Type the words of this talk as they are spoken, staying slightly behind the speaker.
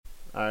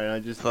All right, I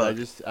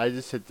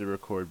just hit the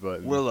record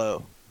button,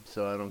 Willow.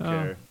 so I don't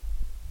care.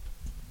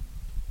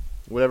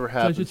 Whatever So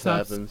I should happens,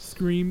 stop happens.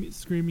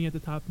 screaming at the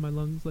top of my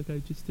lungs like I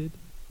just did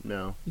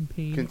No, in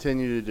pain.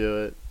 continue to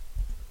do it.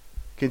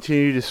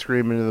 Continue to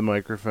scream into the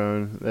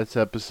microphone. That's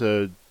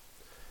episode.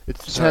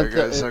 It's the Sorry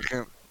 10th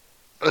guys,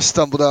 I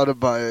stumbled out of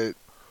my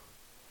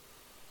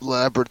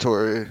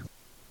laboratory.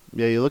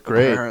 Yeah, you look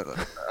great. Apparently,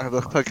 I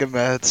look like a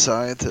mad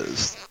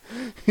scientist.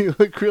 You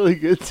look really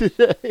good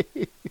today.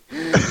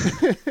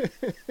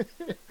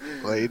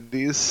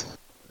 Ladies.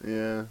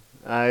 Yeah,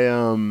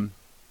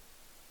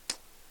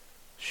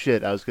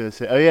 shit, I was gonna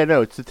say. Oh yeah,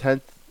 no, it's the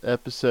 10th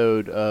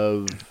episode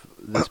of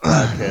this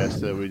podcast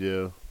that we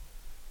do.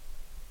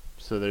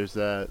 So there's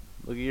that.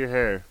 Look at your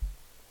hair.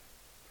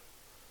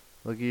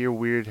 Look at your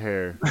weird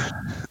hair.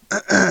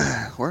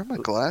 Where are my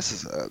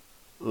glasses at?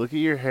 Look at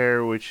your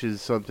hair, which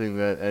is something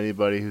that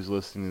anybody who's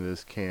listening to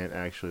this can't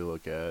actually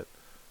look at.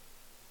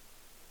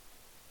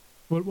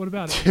 What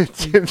about it?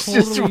 Tim's Like,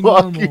 just totally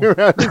walking normal.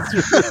 around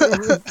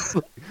his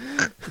room.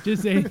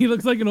 Just saying, he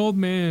looks like an old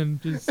man.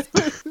 Just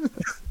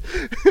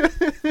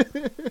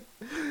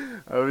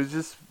I was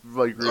just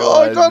like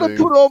Oh, I realizing. gotta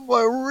put on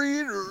my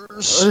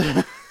readers.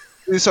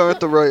 These aren't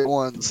the right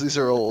ones. These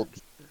are old.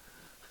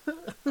 I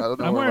don't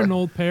know. I'm where wearing an my-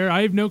 old pair.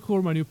 I have no clue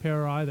where my new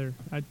pair are either.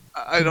 I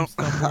don't.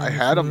 stumbled I in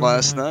had this them room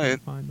last and I night.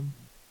 can't find 'em.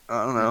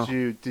 I don't know.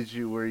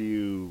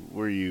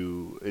 Were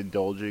you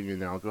indulging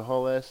in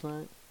alcohol last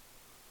night?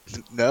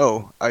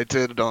 No, I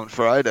did it on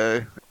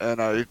Friday,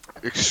 and I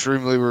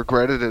extremely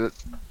regretted it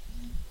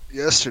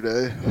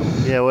yesterday.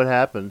 Yeah, what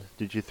happened?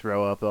 Did you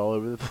throw up all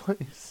over the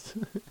place?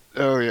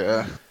 Oh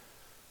yeah.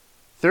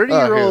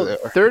 30-year-old here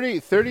they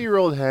are.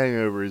 30-year-old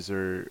hangovers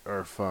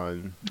are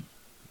fun.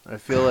 I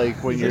feel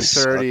like when They you're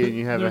suck. 30 and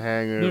you have a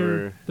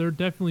hangover. They're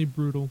definitely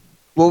brutal.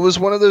 Well, it was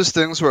one of those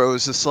things where I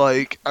was just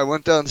like, I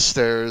went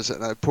downstairs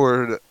and I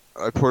poured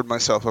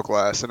myself a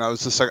glass, and I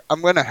was just like,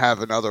 I'm gonna have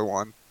another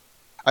one.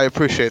 I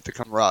appreciate the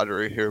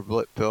camaraderie here,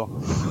 Bill.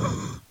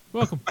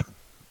 Welcome.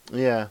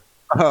 Yeah.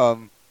 I'm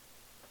gonna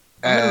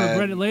And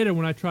regret it later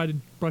when I try to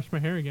brush my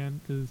hair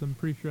again because I'm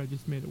pretty sure I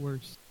just made it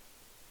worse.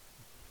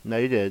 No,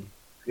 you did.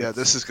 yeah,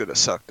 this is gonna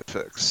suck to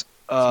fix.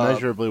 It's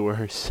measurably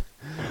worse.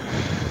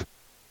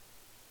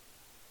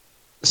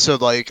 So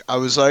like, I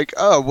was like,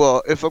 oh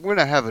well, if I'm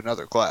gonna have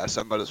another glass,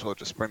 I might as well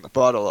just bring the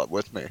bottle up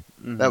with me.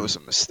 That Mhm. was a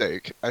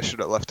mistake. I should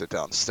have left it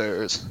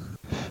downstairs.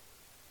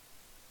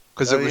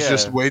 Because Oh, it was yeah.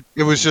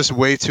 just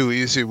way too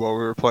easy while we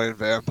were playing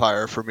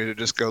Vampire for me to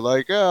just go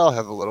like, yeah, I'll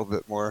have a little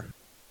bit more.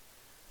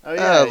 Oh a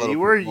yeah, little you bit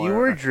were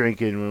more.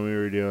 drinking when we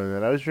were doing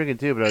that. I was drinking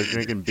too, but I was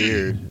drinking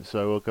beer.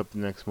 So I woke up the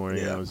next morning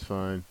and Yeah. I was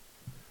fine.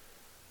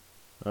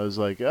 I was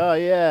like, oh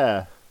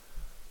yeah,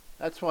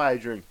 that's why I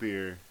drink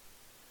beer.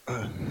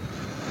 It's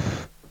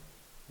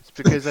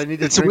because I need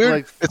to It's drink weird-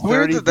 like it's 30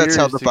 weird that that's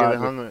how beers the to get a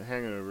body-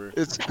 hangover.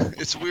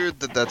 It's weird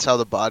that that's how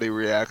the body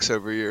reacts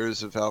over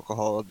years of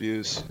alcohol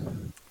abuse.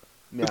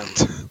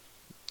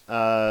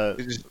 Yeah.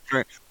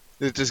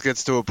 It just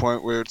gets to a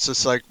point where it's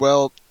just like,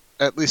 well,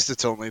 at least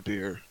it's only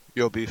beer.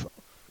 You'll be fine.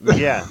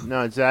 Yeah,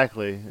 no,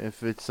 exactly.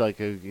 If it's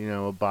like a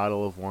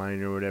bottle of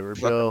wine or whatever,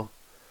 Bill.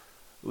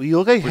 Well, you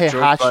look like We're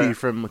drunk by- Heihachi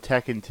from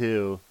Tekken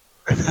 2.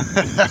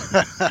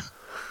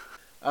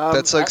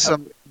 That's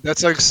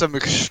like some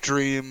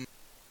extreme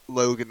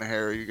Logan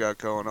hair you got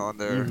going on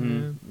there.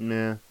 Mhm.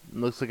 Yeah, it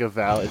looks like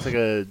It's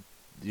like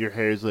your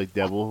hair's like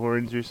devil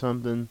horns or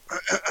something.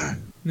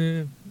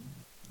 Yeah.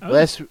 I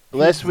was-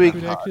 Last week,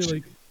 would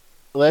actually, like,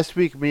 last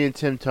week, me and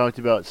Tim talked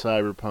about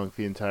Cyberpunk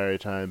the entire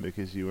time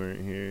because you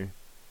weren't here.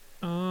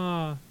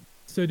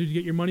 so did you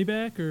get your money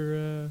back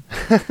or?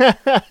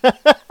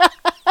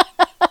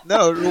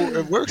 No,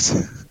 it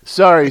works.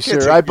 Sorry, Can't sir.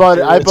 take I bought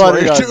it. you I serious bought while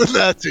it you're on. doing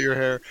that to your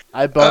hair.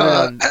 I bought it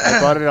on. I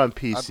bought it on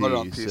PC. I bought it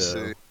on PC.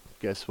 So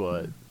guess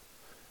what?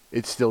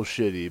 It's still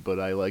shitty, but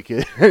I like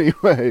it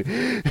anyway.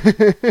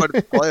 But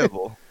it's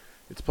playable.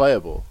 It's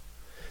playable.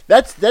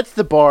 That's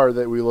the bar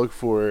that we look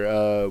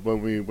for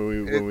when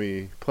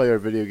we play our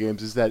video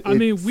games. Is that I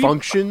mean, we-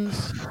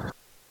 functions?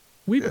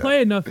 We Yeah.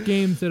 play enough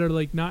games that are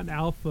like not in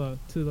alpha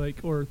to like,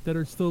 or that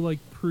are still like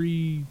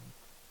pre.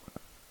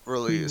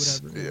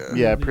 Release. whatever. Yeah.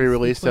 Yeah, Release.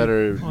 pre-release We that play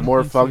are on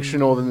more PC,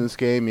 functional than yeah. this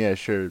game. Yeah,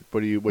 sure.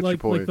 What's your like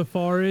point? the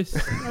Forest.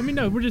 I mean,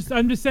 no,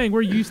 I'm just saying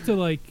we're used to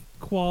like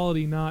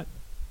quality not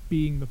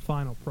being the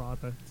final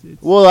product.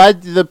 It's, Well,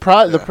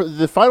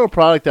 the final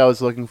product I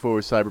was looking for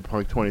with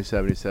Cyberpunk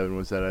 2077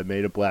 was that I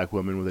made a black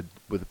woman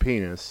with a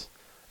penis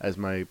as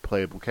my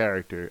playable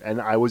character,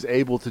 and I was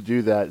able to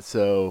do that.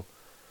 So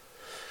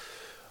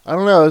I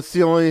don't know. It's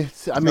the only.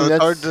 I mean, So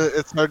that's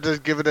it's hard to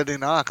give it any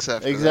knocks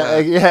after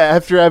exactly. that. Yeah,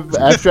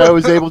 after I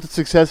was able to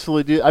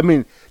successfully do. I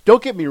mean,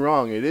 don't get me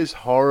wrong. It is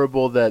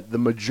horrible that the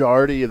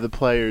majority of the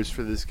players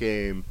for this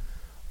game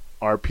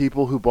are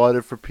people who bought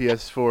it for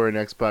PS4 and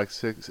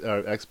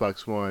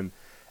Xbox One,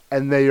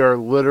 and they are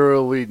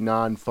literally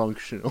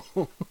non-functional.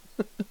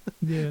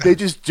 yeah. They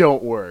just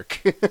don't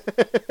work.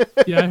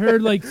 Yeah, I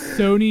heard like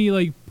Sony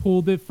like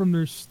pulled it from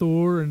their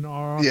store and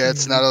are Yeah, offering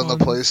it's not on the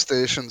refunds.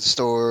 PlayStation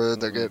Store.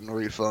 They're getting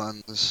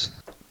refunds.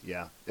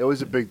 Yeah, it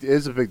was a big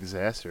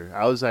disaster.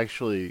 I was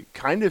actually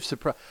kind of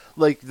surprised.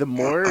 Like the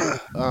more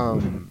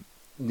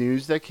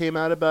news that came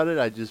out about it,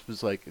 I just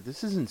was like,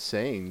 this is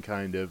insane.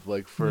 Kind of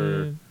like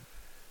for Yeah.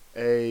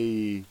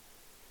 a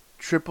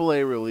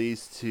AAA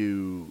release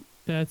to.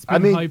 That's been I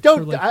mean, hyped don't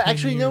for like I, 10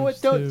 actually you know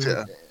what? years, Don't.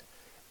 too.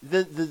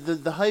 Yeah.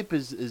 The hype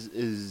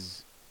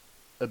is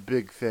a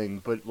big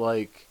thing, but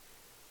like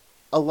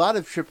a lot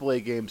of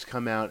AAA games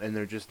come out and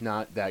they're just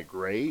not that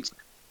great.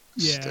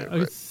 Yeah,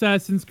 Stupid.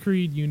 Assassin's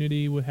Creed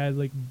Unity had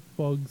like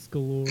bugs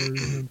galore,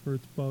 known for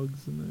its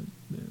bugs, and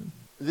then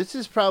This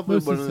is probably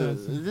Most one of the.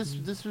 Assassin's This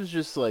Creed. this was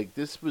just like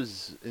this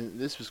was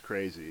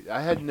crazy.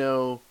 I had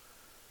no.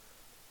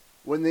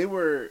 When they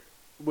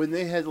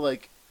had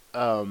like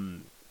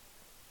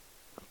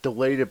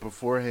delayed it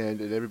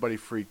beforehand and everybody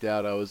freaked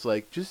out, I was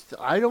like, just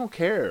I don't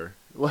care.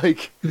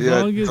 Like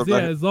Yeah,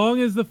 as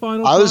long as the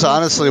final. I was product's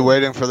honestly good.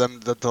 waiting for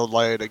them to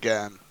delay it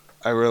again.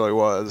 I really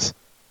was.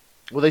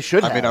 well, they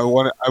should have. I mean,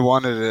 I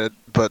wanted it,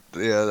 but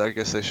yeah, I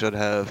guess they should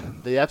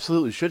have. They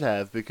absolutely should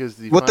have because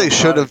the What they final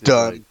should have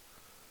product is, done.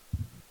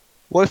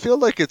 Well, I feel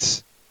like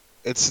it's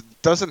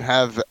doesn't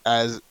have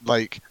as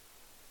like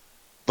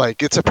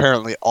it's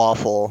apparently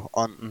awful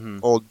on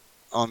Mhm.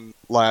 on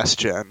last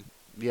gen,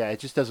 Yeah, it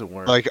just doesn't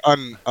work. like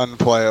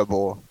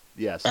unplayable.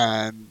 yes.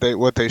 And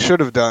what they should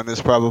have done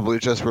is probably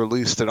just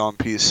released it on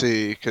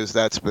PC because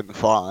that's been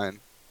fine.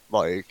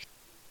 Like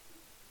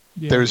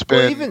Yeah. there's Well,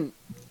 been even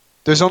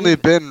there's only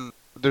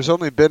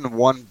been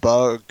one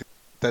bug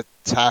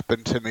that's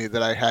happened to me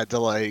that I had to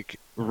like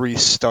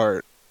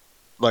restart,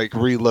 like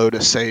reload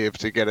a save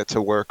to get it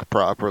to work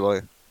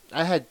properly.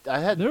 I had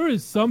There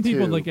was some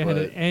people too, like it had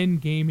an but-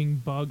 end gaming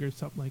bug or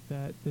something like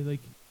that. They like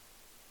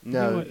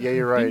no. what, Yeah,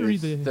 you're I right.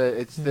 didn't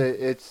It's read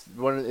it's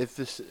one of if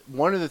this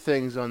one of the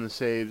things on the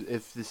save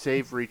if the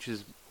save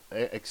reaches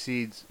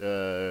exceeds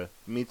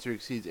meets or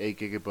exceeds 8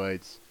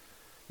 gigabytes,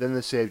 then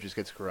the save just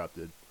gets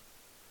corrupted.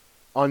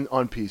 On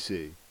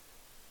PC.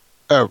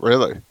 Oh,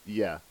 really?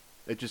 Yeah,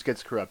 it just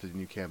gets corrupted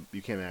and you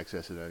can't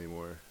access it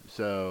anymore.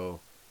 So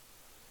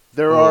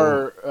there Oh.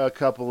 are a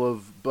couple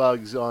of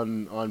bugs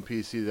on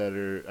PC that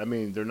are. I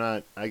mean, they're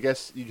not. I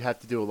guess you'd have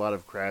to do a lot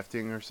of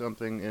crafting or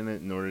something in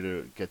it in order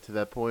to get to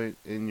that point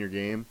in your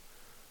game.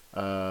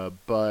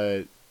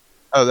 But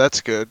Oh,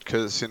 that's good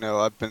because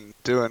I've been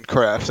doing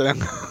crafting.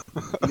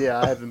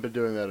 yeah, I haven't been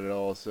doing that at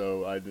all,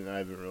 so I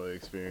haven't really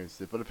experienced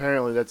it. But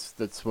apparently,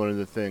 that's one of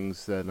the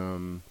things that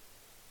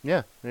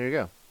yeah, there you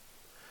go.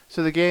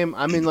 So the game,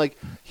 I mean, like,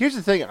 here's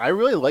the thing: I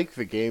really like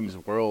the game's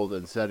world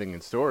and setting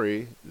and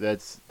story.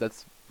 That's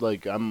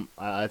like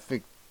I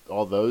think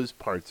all those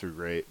parts are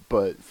great,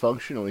 but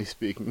functionally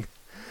speaking,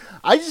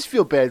 I just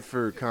feel bad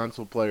for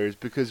console players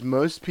because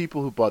most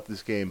people who bought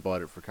this game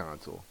bought it for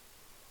console,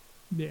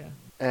 yeah.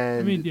 and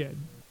I mean, yeah.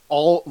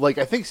 all like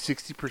I think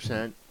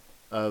 60%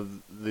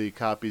 of the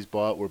copies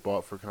bought were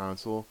bought for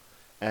console,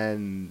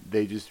 and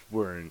they just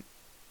weren't.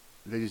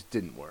 They just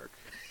didn't work.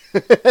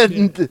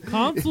 And- Yeah.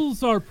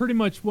 Consoles are pretty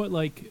much what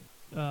like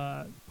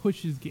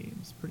pushes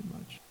games pretty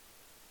much.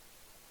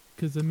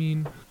 Because I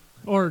mean,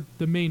 or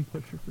the main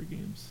pusher for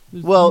games.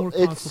 There's Well, more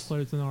console it's-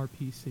 players than our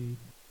PC.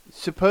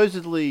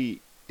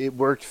 Supposedly, it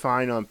worked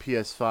fine on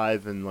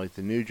PS5 and like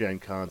the new gen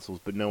consoles,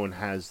 but no one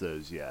has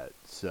those yet.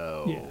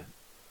 So Yeah.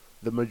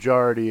 the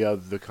majority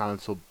of the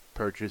console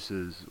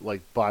purchases,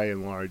 like by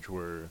and large,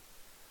 were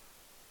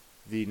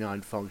the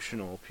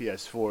non-functional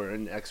PS4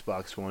 and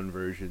Xbox One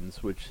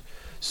versions, which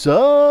sucks.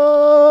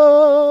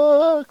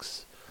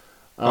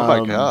 Oh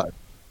my god.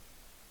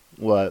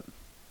 What?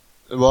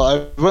 Well,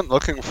 I went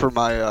looking for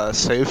my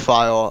save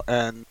file,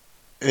 and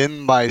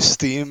in my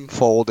Steam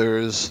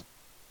folders,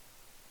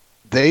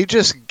 they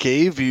just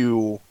gave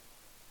you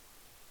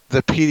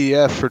the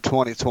PDF for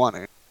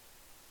 2020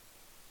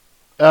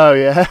 Oh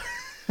yeah.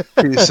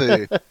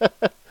 PC.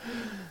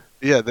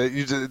 Yeah,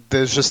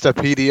 there's just a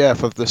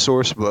PDF of the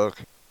source book.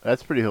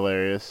 That's pretty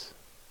hilarious.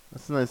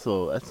 That's a nice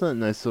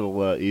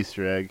little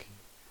Easter egg.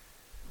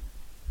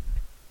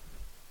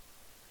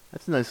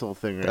 That's a nice little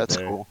thing right That's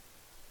there. cool.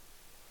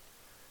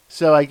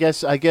 So I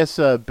guess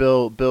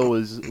Bill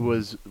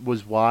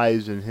was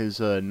wise in his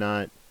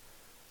not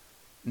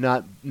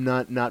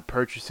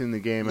purchasing the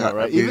game Not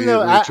outright. Even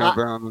though immediately jump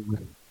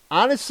around.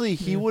 honestly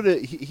he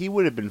Yeah.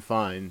 would have been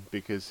fine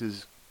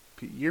because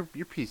your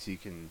PC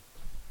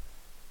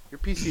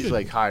is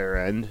like higher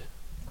end.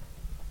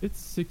 It's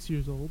 6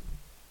 years old,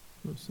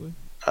 mostly.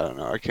 I don't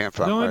know. I can't The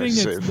find my only thing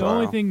save the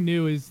only file. thing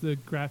new is the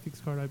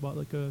graphics card I bought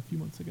like a few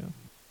months ago.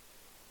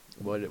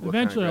 What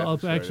Eventually, kind I'll of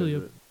graphics card actually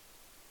is it?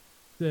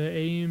 The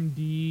AMD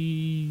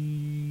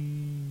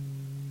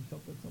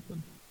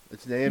something.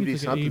 It's an AMD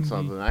it's like an something AMD.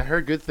 something. I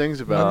heard good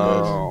things about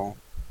Oh.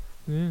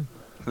 Yeah,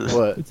 this.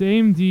 What? it's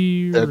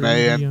AMD. Them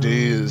Radeon.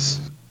 AMDs.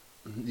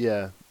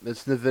 Yeah,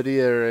 it's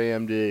NVIDIA or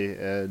AMD,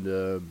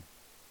 and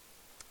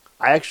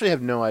I actually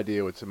have no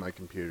idea what's in my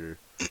computer.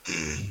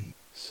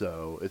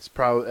 So it's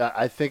probably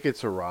I think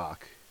it's a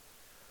rock.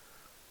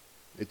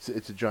 It's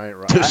a giant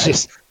rock.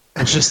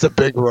 It's just a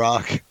big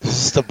rock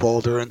Just a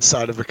boulder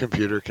inside of a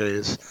computer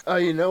case. Oh,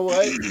 you know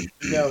what?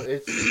 No,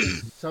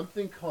 it's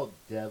something called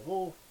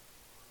Devil.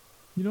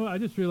 You know what? I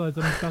just realized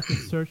I'm about to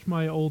search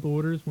my old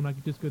orders when I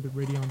could just go to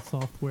Radeon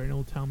software and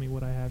it'll tell me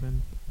what I have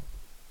in.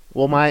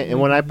 Well,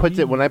 when I put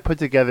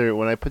together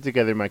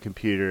my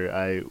computer,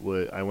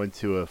 I went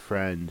to a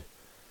friend.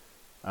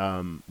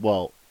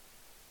 Well,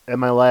 at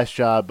my last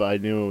job, I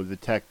knew the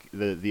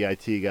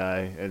IT guy,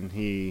 and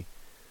he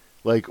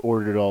like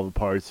ordered all the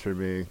parts for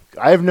me.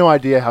 I have no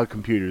idea how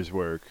computers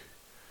work,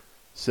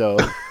 so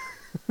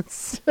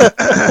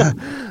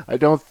I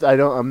don't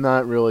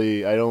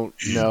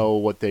know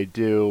what they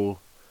do.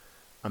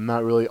 I'm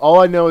not really. All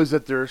I know is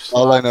that there's.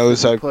 All I know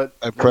is I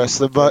press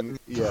the button,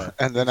 yeah,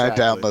 and then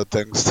exactly. I download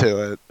things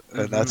to it,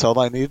 and that's all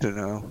I need to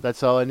know.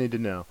 That's all I need to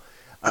know.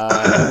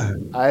 I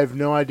have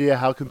no idea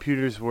how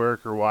computers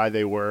work or why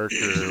they work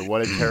or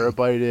what a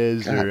terabyte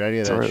is or any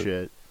of that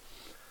shit.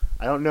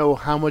 I don't know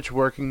how much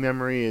working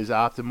memory is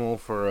optimal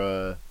for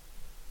a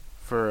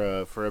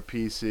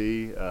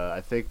PC.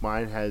 I think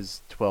mine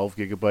has 12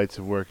 gigabytes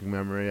of working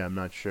memory. I'm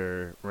not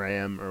sure,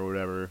 RAM or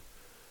whatever.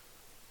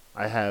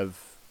 I have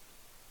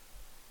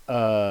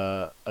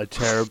a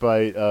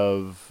terabyte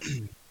of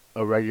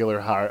a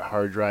regular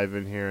hard drive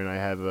in here, and I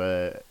have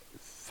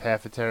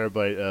half a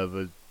terabyte of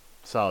a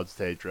solid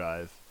state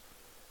drive,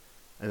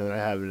 and then I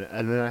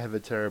have a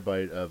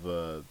terabyte of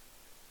a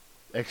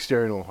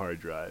external hard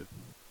drive.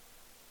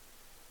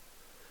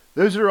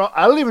 Those are all,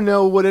 I don't even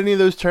know what any of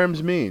those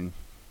terms mean.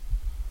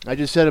 I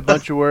just said a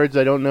bunch of words.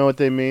 I don't know what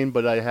they mean,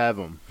 but I have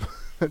them.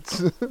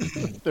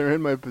 They're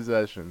in my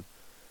possession.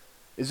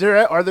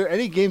 Are there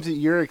any games that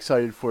you're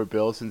excited for,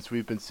 Bill, since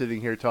we've been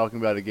sitting here talking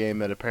about a game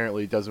that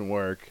apparently doesn't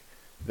work,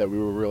 that we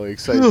were really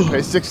excited to pay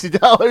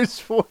 $60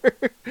 for?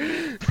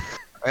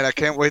 And I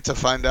can't wait to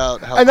find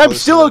out how and close I'm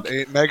still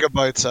to 8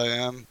 megabytes I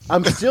am.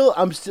 I'm still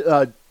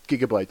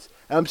gigabytes.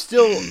 I'm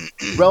still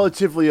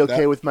relatively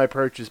okay with my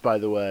purchase, by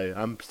the way.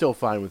 I'm still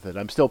fine with it.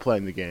 I'm still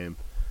playing the game,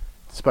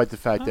 despite the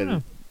fact that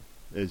it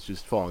is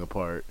just falling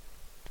apart.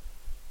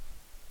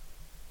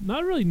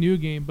 Not a really new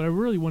game, but I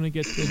really want to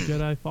get to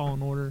Jedi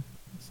Fallen Order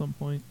at some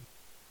point.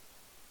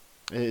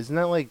 Isn't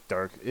that like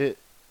Dark?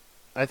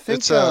 I think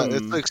it's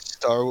like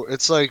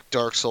It's like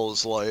Dark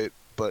Souls Light,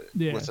 but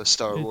with a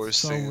Star Wars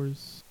Star theme.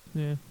 Wars,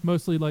 yeah,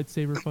 mostly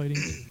lightsaber fighting.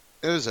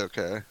 It was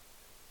okay.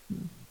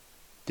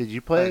 Did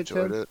you play I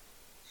enjoyed it.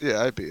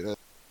 Yeah, I beat it.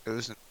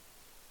 It's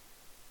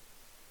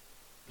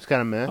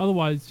kind of meh.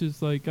 Otherwise,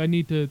 just like I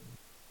need to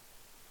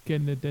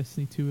get into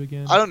Destiny 2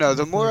 again. I don't know.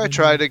 The more I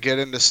try to get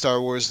into Star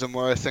Wars, the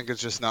more I think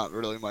it's just not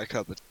really my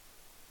cup of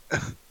tea.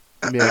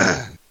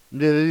 Yeah.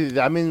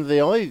 I mean, the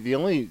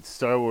only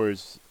Star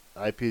Wars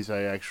IPs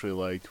I actually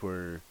liked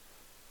were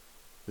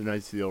the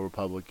Knights of the Old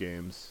Republic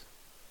games.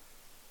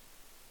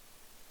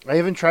 I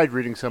even tried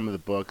reading some of the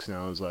books, and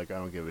I was like, I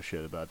don't give a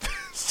shit about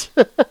this.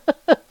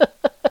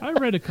 I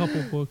read a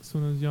couple books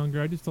when I was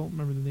younger. I just don't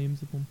remember the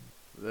names of them.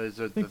 I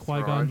think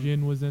Qui-Gon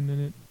Jinn was in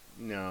it.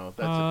 No,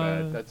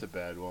 that's a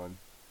bad one.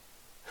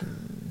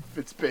 If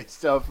it's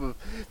based off of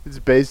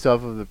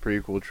the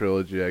prequel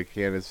trilogy, I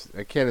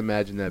can't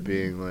imagine that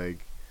being like.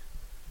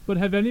 But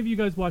have any of you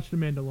guys watched The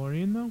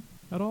Mandalorian though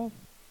at all?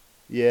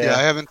 Yeah,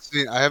 I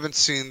haven't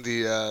seen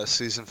the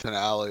season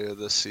finale of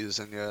this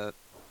season yet.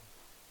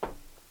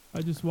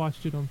 I just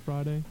watched it on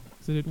Friday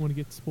because I didn't want to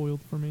get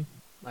spoiled for me.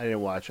 I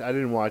watched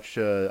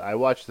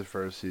the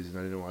first season.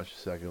 I didn't watch the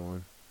second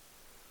one.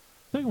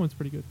 The second one's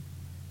pretty good.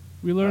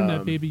 We learned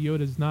that Baby Yoda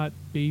is not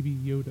Baby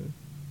Yoda.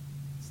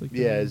 It's like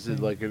is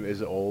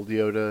it old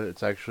Yoda?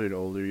 It's actually an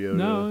older Yoda.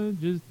 No,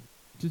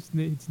 just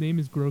its name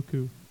is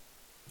Grogu.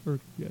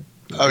 Or yeah.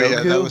 Oh Goku?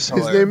 Yeah, that was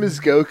hilarious. His name is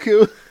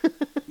Goku.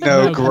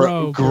 No,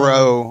 Grogu.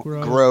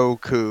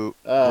 Grogu.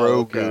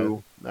 Okay.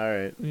 All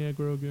right. Yeah,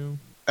 Grogu.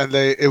 And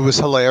it was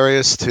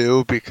hilarious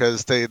too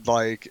because they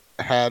like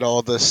had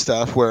all this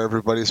stuff where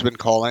everybody's been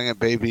calling it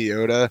Baby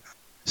Yoda,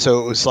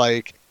 so it was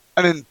like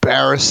an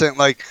embarrassing,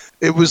 like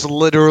it was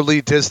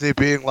literally Disney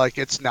being like,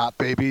 it's not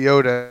Baby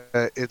Yoda,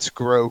 it's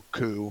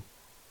Grogu,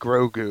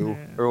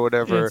 or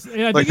whatever.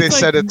 Like they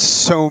said it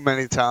so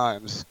many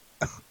times.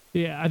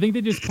 Yeah, I think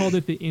they just called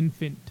it the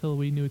infant till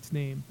we knew its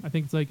name. I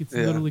think it's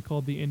literally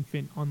called the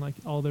infant on like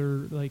all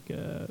their like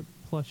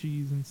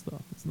plushies and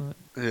stuff. It's not.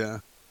 Yeah.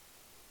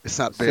 It's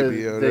not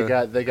Baby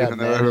Yoda.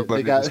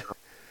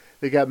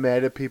 They got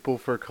mad at people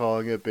for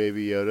calling it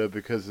Baby Yoda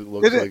because it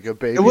looks like a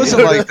baby. It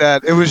wasn't Yoda. like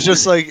that. It was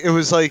just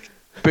like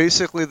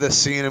basically the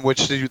scene in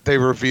which they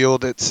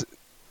revealed it's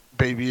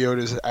Baby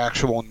Yoda's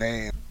actual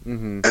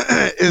name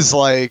is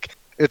like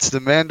it's the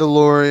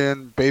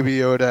Mandalorian, Baby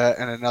Yoda,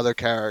 and another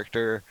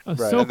character,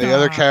 Ahsoka. and the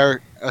other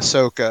character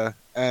Ahsoka,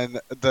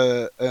 and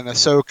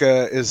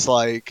Ahsoka is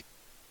like,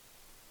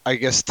 I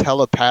guess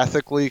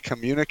telepathically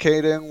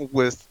communicating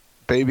with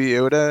Baby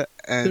Yoda,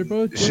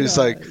 and she's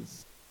like,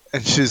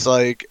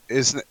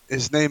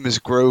 his name is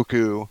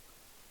Grogu,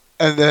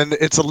 and then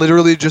it's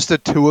literally just the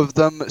two of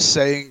them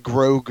saying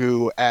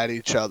Grogu at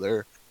each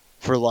other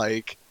for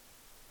like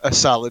a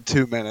solid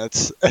 2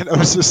 minutes, and I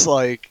was just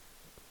like,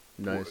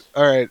 nice.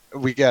 All right,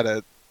 we get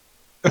it.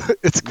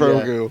 It's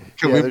Grogu.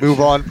 Can Yeah, we they're move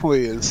on,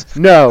 please?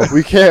 No,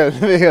 we can't.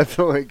 They have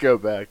to like go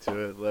back to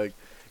it. Like,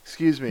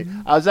 excuse me.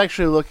 I was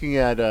actually looking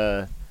at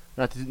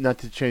not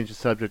to change the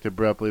subject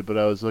abruptly, but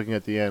I was looking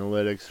at the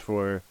analytics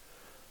for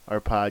our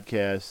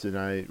podcast, and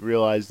I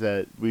realized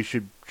that we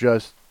should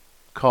just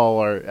call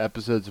our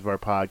episodes of our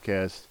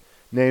podcast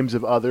names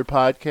of other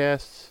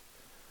podcasts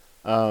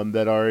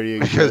that already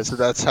Because exist.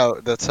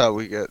 that's how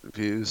we get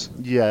views.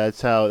 Yeah,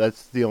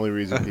 that's the only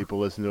reason people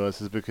listen to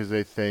us is because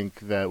they think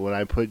that when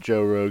I put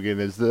Joe Rogan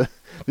as the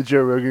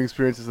Joe Rogan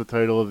Experience as the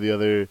title of the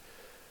other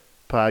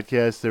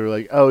podcast, they were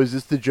like, "Oh, is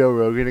this the Joe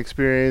Rogan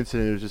Experience?"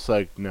 And it was just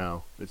like,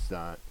 "No, it's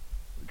not.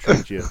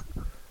 Tricked you.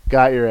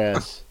 Got your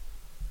ass."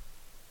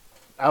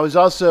 I was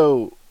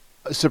also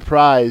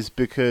surprised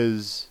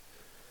because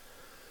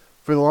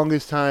for the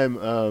longest time,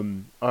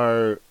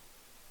 our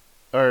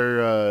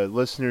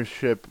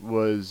listenership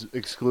was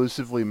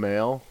exclusively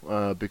male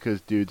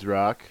because dudes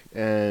rock,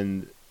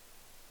 and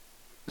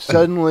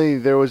suddenly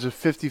there was a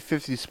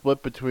 50-50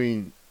 split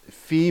between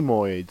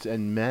femoids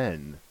and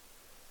men.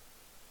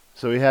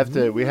 So we have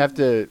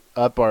to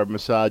up our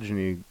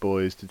misogyny,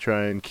 boys, to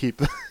try and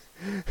keep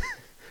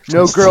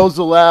no girls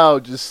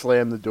allowed. Just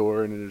slam the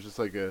door, and there's just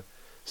like a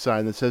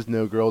sign that says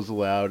 "No girls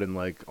allowed," and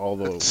like all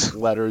the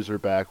letters are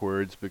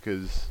backwards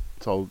because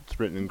it's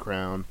written in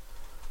Crown.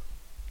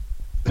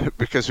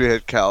 Because we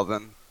had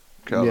Calvin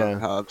Yeah.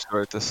 Hobbes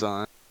write the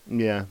sign.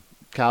 Yeah,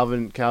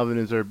 Calvin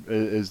is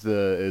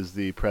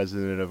the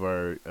president of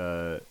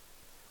our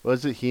what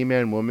is it,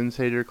 He-Man Women's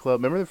Hater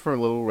Club? Remember from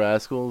Little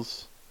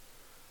Rascals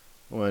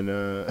when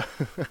Yeah.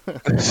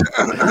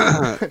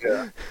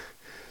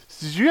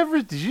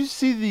 did you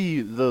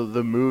see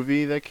the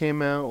movie that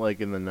came out like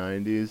in the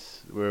 90s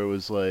where it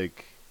was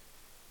like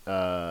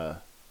the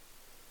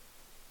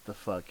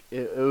fuck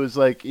it was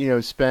like Are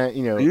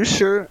you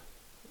sure?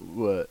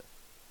 what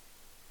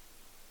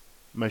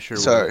am I sure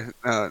Sorry.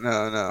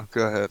 No.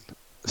 Go ahead.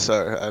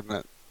 Sorry,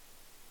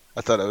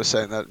 I thought I was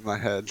saying that in my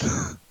head.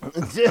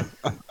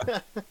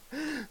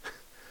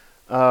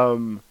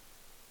 um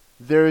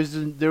there was a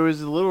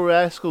Little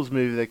Rascals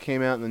movie that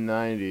came out in the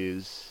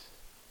 90s.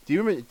 Do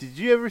you remember? Did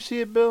you ever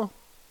see it, Bill?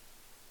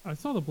 I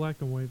saw the black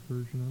and white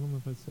version. I don't know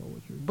if I saw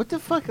what you're. What the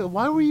fuck?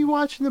 Why were you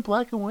watching the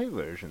black and white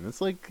version?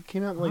 It's like it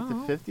came out in like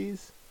Oh. the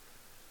 50s.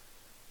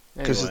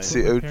 Because Anyway, it's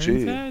the My OG.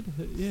 parents had?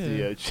 Yeah.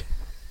 the OG.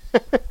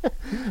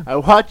 I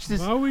watched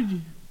this. Why would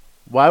you?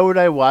 Why would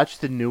I watch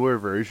the newer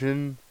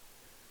version?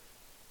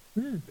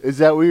 Hmm. Is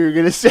that what you were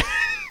gonna say?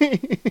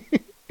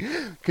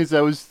 Because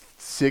I was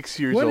 6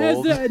 years When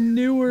old. has a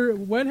newer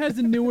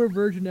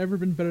version ever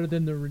been better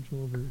than the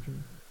original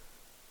version?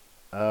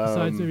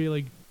 Besides maybe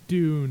like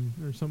Dune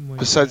or something like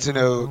Besides, that.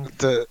 you know,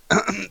 the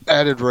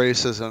added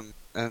racism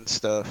and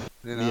stuff.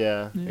 You know.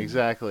 Yeah, Yeah.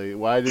 exactly.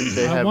 Why didn't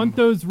they I have? want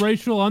those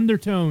racial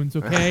undertones,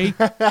 okay?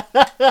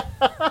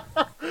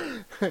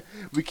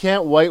 We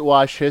can't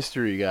whitewash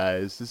history,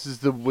 guys. This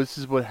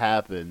is what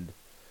happened.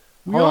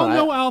 We Hold all on,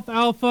 know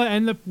Alfalfa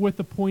and with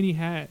the pointy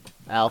hat,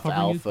 covering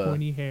his Alpha.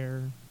 pointy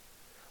hair.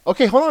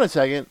 Okay, hold on a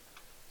second.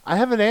 I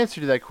have an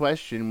answer to that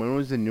question. When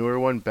was the newer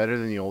one better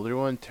than the older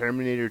one?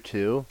 Terminator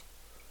 2.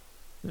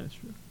 That's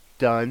true.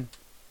 Done.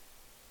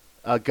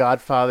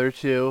 Godfather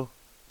 2.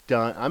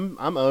 Done.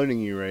 I'm owning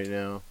you right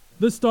now.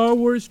 The Star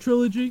Wars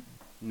trilogy.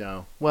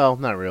 No. Well,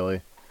 not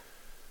really.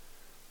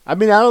 I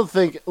mean, I don't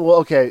think. Well,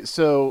 okay.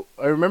 So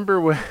I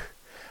remember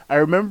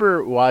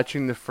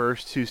watching the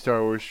first two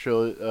Star Wars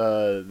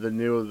the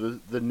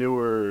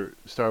newer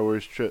Star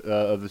Wars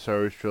of the Star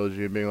Wars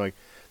trilogy, and being like,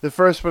 the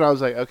first one I was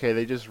like, okay,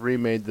 they just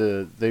remade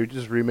A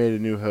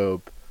New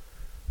Hope,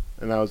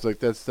 and I was like,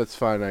 that's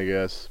fine, I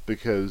guess,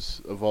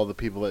 because of all the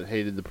people that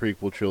hated the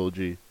prequel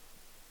trilogy.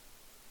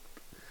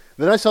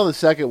 Then I saw the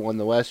second one,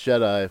 The Last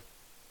Jedi,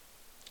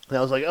 and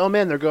I was like, oh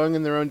man, they're going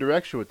in their own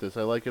direction with this.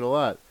 I like it a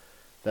lot.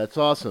 That's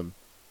awesome.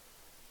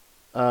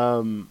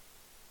 And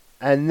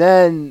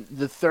then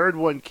the third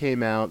one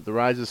came out, The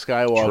Rise of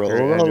Skywalker,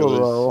 and it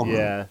was,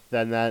 yeah.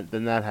 Then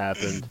that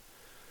happened.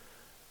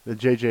 The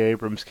J.J.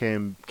 Abrams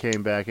came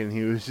back, and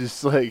he was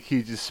just like,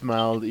 he just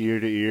smiled ear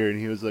to ear, and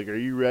he was like, "Are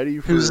you ready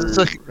for?" He was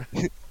like,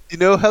 you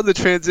know how the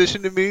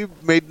transition to me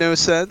made no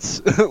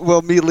sense?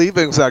 Well, me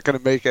leaving's not going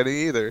to make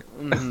any either.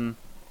 Mm-hmm.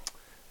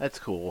 That's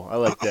cool. I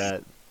like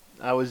that.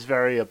 I was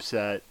very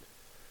upset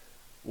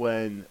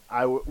when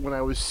I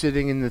was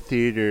sitting in the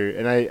theater,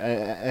 and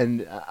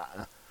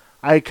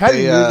I kind of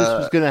knew this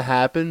was gonna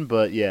happen,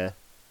 but yeah.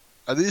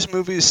 Are these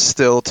movies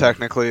still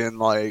technically in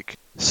like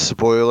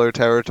spoiler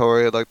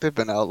territory? Like they've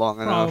been out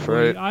long enough,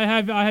 Probably. right?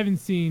 I haven't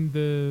seen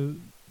the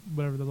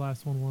whatever the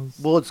last one was.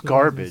 Well, it's The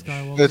Rise of garbage.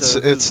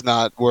 Skywalker. It's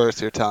not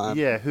worth your time.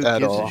 Yeah, who at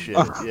gives all. a shit?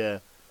 Yeah.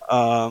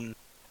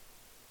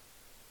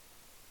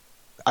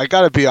 I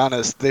gotta be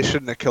honest. They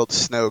shouldn't have killed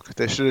Snoke.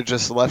 They should have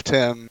just left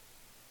him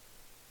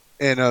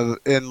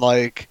in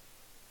like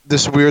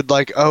this weird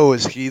like, oh,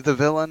 is he the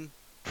villain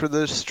for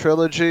this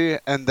trilogy?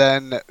 And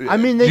then I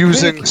mean, they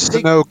using could've-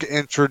 Snoke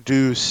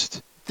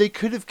introduced. They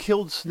could have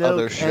killed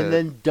Other Snoke shit. and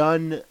then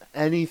done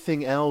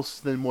anything else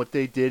than what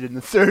they did in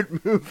the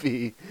third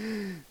movie.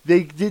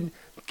 They didn't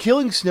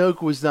killing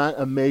Snoke was not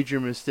a major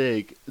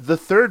mistake. The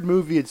third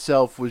movie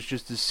itself was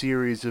just a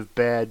series of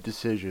bad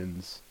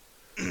decisions.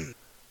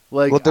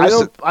 Like, Well,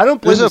 I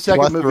don't blame there's the a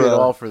second movie at plethora-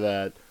 all for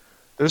that.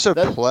 There's a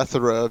That-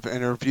 plethora of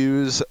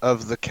interviews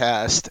of the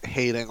cast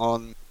hating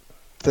on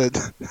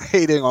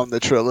the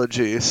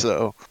trilogy,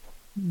 so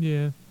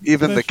Yeah.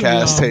 even the Especially,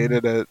 cast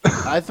hated it.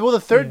 Well, the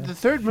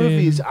third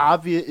movie is Finn.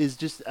 obvious, is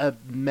just a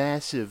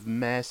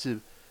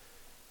massive.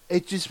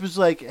 It just was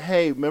like,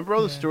 hey, remember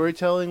all the Yeah.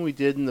 storytelling we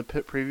did in the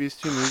previous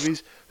two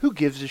movies? Who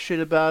gives a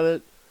shit about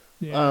it?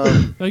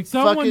 Yeah. Like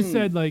someone fucking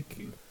said, like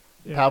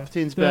yeah,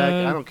 Palpatine's back.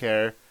 I don't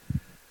care.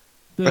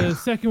 The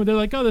second one, they're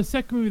like, oh, the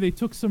second movie they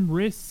took some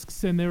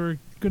risks and they were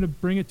gonna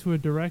bring it to a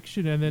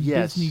direction, and then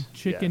Yes, Disney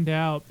chickened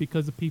out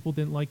because the people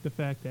didn't like the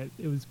fact that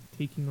it was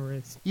taking a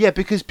risk. Yeah,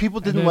 because people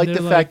And didn't then like the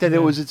they're fact like, that it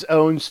yeah. was its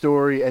own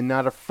story and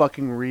not a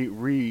fucking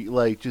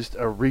like just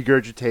a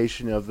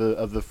regurgitation of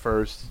the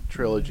first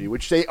trilogy,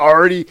 which they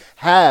already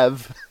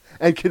have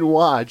and can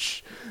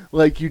watch.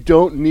 Like, you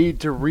don't need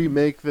to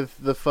remake the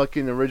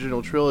fucking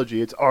original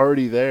trilogy; it's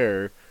already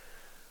there.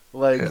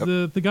 Like,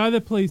 The guy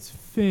that plays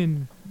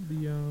Finn,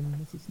 the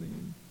what's his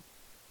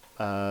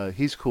name?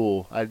 he's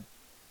cool.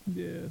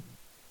 Yeah,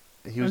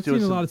 He was I've doing seen a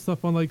some. lot of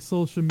stuff on like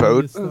social media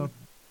Bowden? stuff.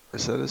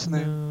 Is that his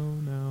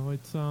name? No,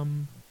 it's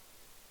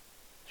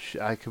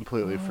I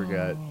completely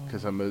forgot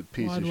because I'm a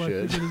piece why of do I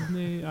shit. forget his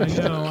name? I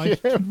know, I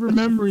should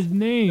remember his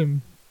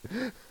name.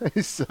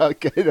 I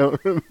suck. I don't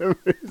remember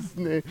his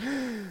name.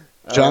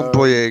 John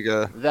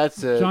Boyega.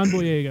 That's it. John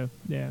Boyega.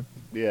 Yeah,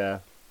 Yeah.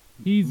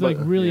 he's like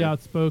But, really yeah.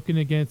 outspoken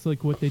against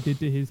like what they did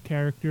to his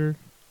character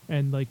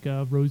and like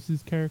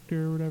Rose's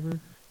character or whatever.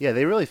 Yeah,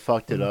 they really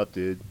fucked it up,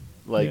 dude.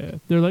 Like, yeah,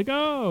 they're like,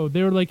 oh,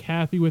 they were like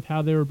happy with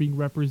how they were being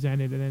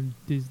represented, and then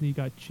Disney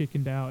got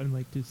chickened out and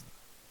like just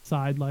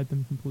sidelined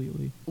them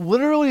completely.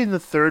 literally in the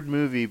third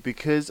movie,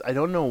 because I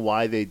don't know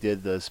why they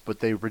did this, but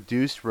they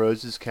reduced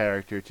Rose's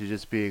character to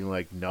just being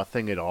like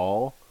nothing at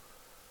all.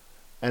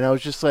 And I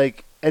was just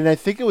like, and I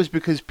think it was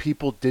because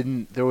people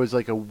didn't. There was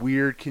like a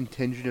weird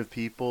contingent of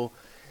people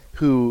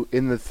who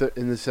in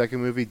the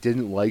second movie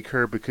didn't like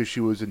her because she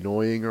was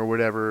annoying or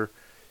whatever.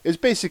 It's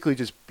basically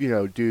just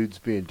dudes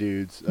being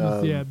dudes.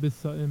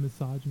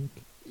 Misogynic.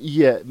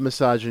 Yeah,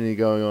 misogyny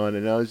going on,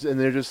 and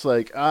they're just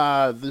like,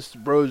 this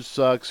Rose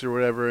sucks or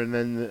whatever, and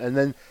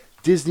then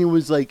Disney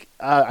was like,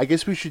 I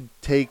guess we should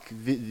take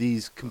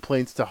these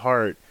complaints to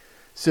heart,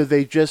 so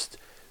they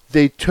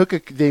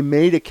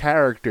made a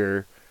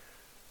character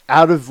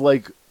out of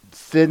like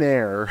thin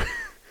air,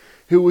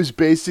 who was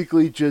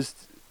basically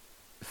just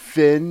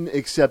Finn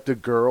except a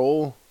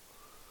girl,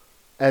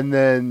 and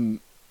then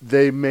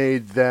they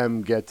made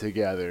them get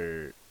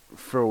together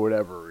for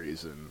whatever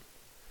reason.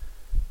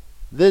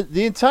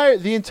 The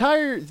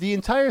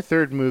entire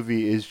third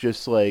movie is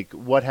just like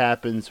what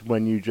happens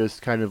when you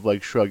just kind of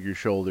like shrug your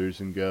shoulders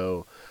and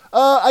go,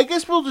 I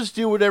guess we'll just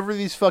do whatever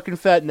these fucking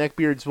fat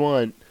neckbeards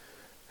want.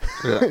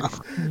 Yeah.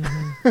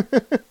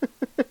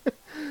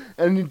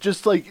 And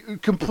just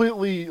like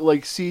completely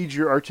like siege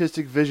your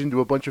artistic vision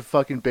to a bunch of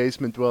fucking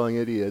basement dwelling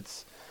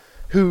idiots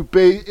who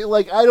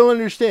like, I don't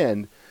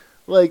understand.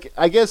 Like,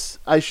 I guess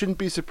I shouldn't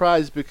be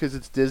surprised because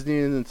it's Disney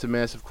and it's a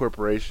massive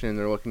corporation and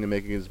they're looking to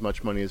making as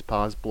much money as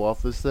possible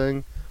off this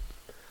thing.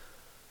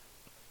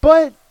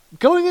 But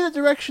going in the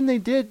direction they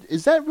did,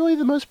 is that really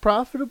the most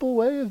profitable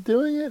way of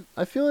doing it?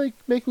 I feel like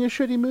making a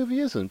shitty movie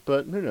isn't,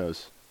 but who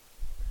knows?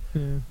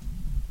 Yeah.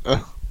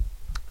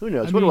 Who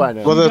knows? I what do mean, I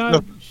know?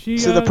 Well, she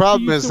See, the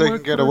problem used is to they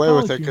work can get for away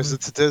with College it because Humor.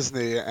 it's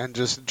Disney, and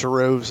just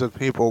droves of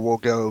people will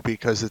go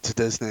because it's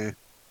Disney.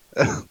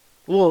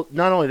 Well,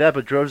 not only that,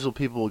 but droves of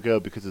people will go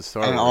because it's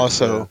Star Wars. And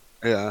also,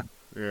 yeah.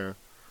 Yeah.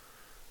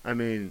 I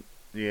mean,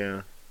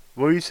 yeah.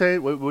 What were you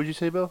saying? What did you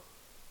say, Bill?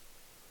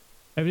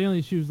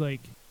 Evidently, she was like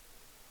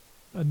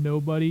a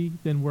nobody,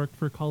 then worked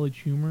for College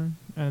Humor,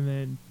 and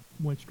then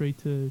went straight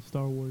to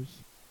Star Wars.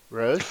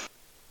 Rose?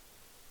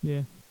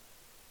 Yeah.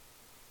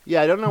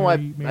 Yeah, I don't know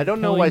Mary- why. I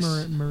don't know why.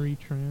 Marie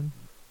Tran.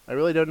 I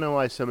really don't know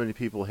why so many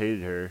people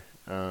hated her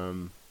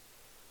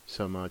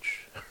so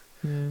much.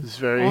 Yeah. It's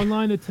very.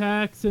 Online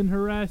attacks and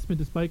harassment,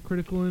 despite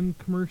critical and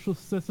commercial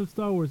success of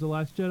Star Wars: The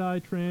Last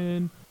Jedi.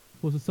 Tran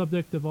was the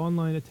subject of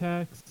online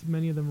attacks,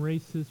 many of them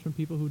racist, from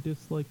people who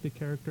disliked the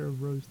character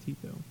of Rose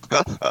Tico.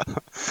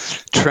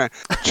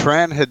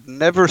 Tran had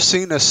never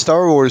seen a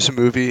Star Wars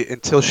movie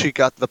until she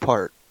got the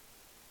part.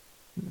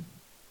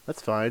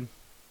 That's fine.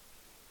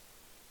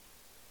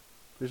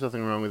 There's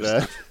nothing wrong with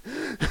that.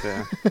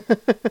 Yeah.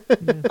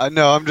 Yeah. I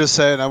know. I'm just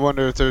saying. I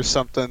wonder if there's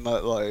something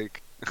that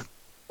like.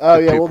 Oh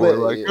yeah, people well, are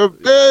like, yeah.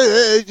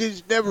 I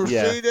just never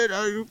Yeah. seen it.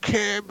 I don't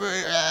care. But,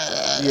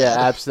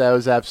 Yeah, that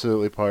was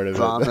absolutely part of it.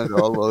 vomit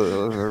all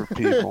over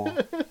people.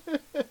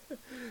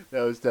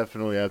 That was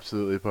definitely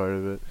absolutely part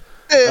of it.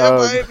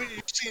 Why haven't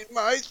you seen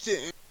my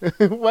thing?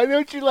 Why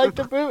don't you like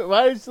the movie?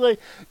 Why is like?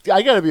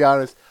 I gotta be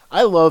honest.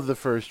 I love the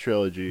first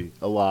trilogy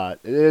a lot.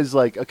 It is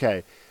like,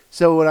 okay.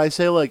 So when I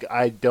say like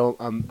I don't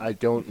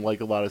like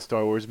a lot of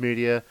Star Wars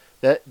media,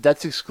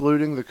 that's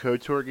excluding the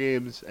KOTOR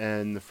games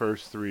and the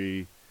first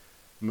three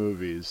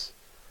movies.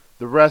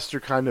 The rest are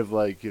kind of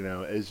like,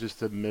 it's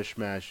just a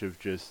mishmash of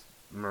just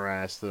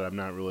morass that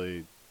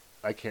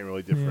I can't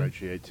really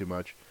differentiate too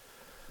much.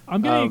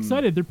 I'm getting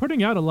excited. They're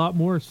putting out a lot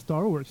more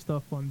Star Wars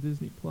stuff on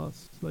Disney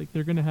Plus. Like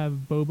they're gonna have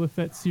Boba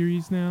Fett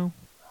series now.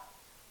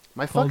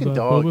 My Called, fucking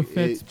dog Boba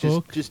Fett's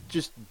book.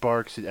 just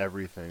barks at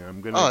everything. I'm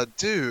gonna. Oh,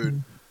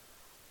 dude.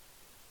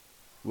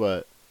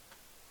 What?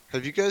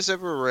 Have you guys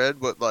ever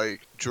read what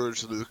like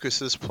George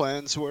Lucas's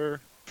plans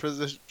were for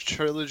the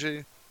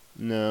trilogy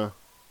No.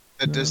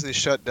 that No. Disney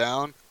shut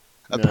down?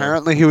 No.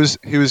 Apparently, he was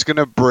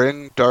gonna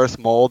bring Darth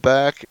Maul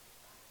back,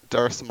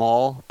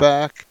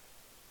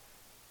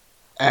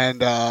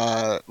 and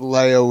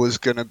Leia was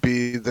gonna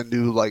be the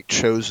new like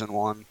chosen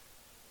one.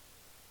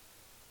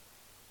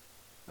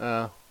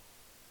 Yeah,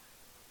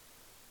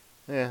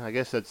 I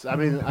guess that's. I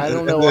mean, I don't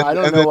And know. then- I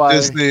don't and know then why.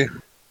 Disney.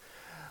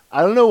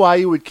 I don't know why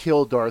you would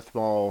kill Darth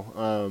Maul.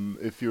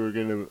 If you were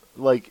gonna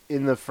like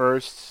in the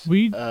first.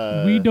 We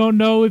don't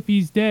know if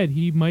he's dead.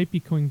 He might be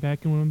coming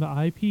back in one of the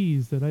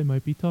IPs that I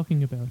might be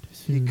talking about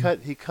soon.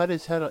 He cut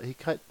his head. He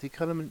cut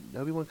him.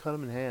 Obi-Wan cut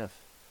him in half,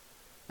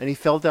 and he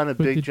fell down a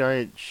But big did-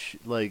 giant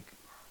like.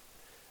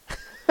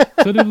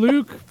 So did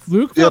Luke.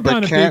 Luke Yeah, fell but down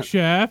a big can't-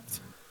 shaft.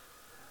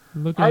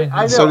 Look I at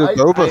know, So did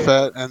Boba I-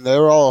 Fett, and they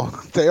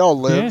all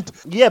lived.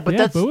 Yeah, but Yeah,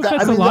 that's Boba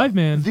Fett's I mean, alive,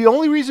 man. The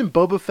only reason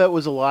Boba Fett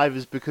was alive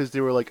is because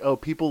they were like, oh,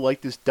 people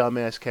like this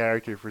dumbass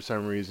character for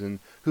some reason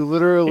who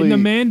literally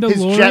In the Mandalorian.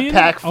 his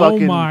jetpack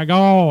fucking Oh my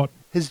god.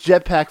 his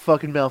jetpack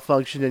fucking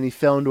malfunctioned and he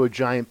fell into a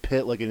giant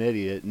pit like an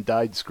idiot and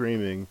died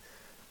screaming.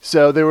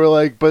 So they were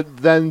like, but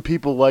then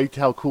people liked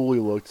how cool he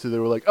looked, so they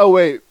were like, oh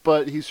wait,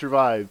 but he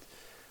survived.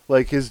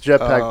 Like his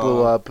jetpack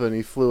blew up and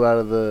he flew out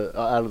of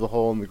the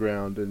hole in the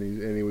ground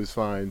and he was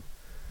fine.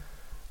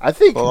 I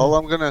think. Well, all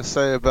I'm gonna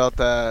say about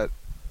that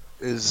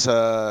is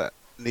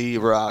knee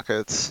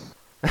rockets.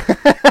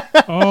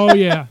 Oh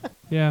yeah.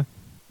 Yeah.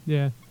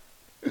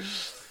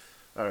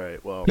 All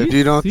right. Well, If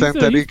you don't think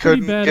that he he's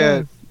pretty couldn't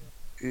get, badass.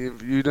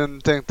 if you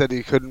didn't think that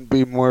he couldn't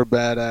be more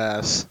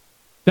badass.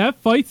 That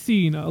fight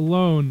scene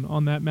alone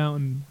on that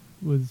mountain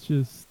was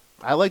just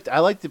I liked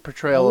the a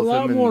portrayal of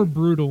lot him. more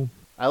brutal.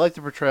 I like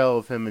the portrayal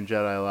of him in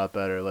Jedi a lot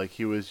better. Like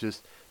he was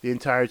just the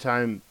entire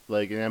time,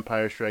 like in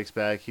Empire Strikes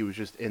Back, he was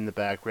just in the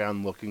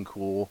background looking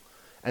cool.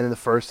 And then the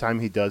first time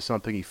he does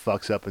something, he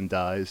fucks up and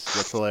dies.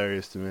 That's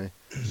hilarious to me.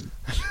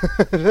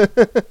 I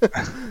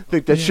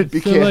think that Yeah, should be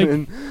so, like,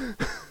 canon.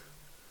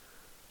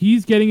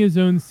 He's getting his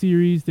own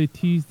series. They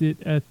teased it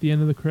at the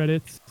end of the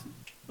credits.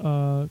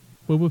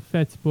 Boba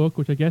Fett's book,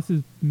 which I guess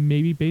is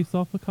maybe based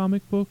off a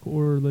comic book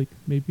or like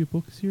maybe a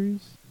book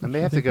series. I which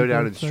may have to think go people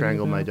down are and excited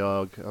strangle my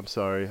about. dog. I'm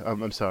sorry.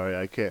 I'm sorry.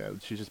 I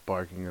can't. She's just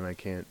barking and I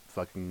can't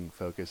fucking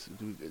focus.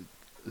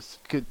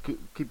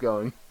 Keep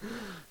going.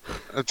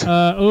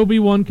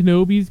 Obi-Wan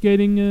Kenobi's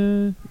getting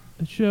a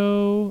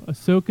show.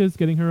 Ahsoka's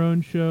getting her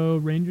own show.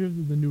 Rangers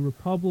of the New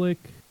Republic.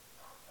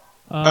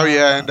 Oh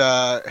yeah,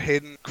 and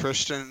Hayden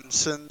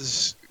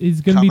Christensen's He's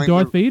gonna be coming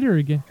Darth to- Vader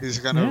again. he's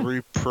gonna Yeah.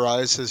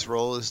 reprise his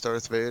role as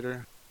Darth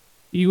Vader.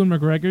 Ewan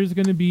McGregor's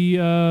gonna be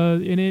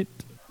in it.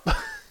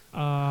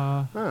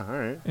 Oh, all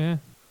right. Yeah.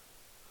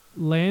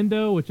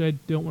 Lando, which I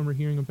don't remember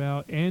hearing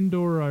about.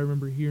 Andor, I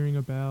remember hearing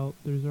about.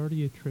 There's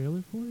already a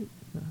trailer for it.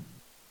 Nah.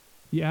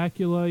 The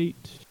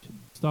Acolyte,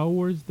 Star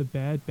Wars: The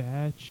Bad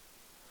Batch.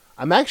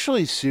 I'm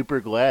actually super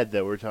glad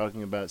that we're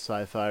talking about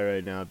sci-fi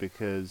right now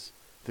because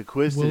the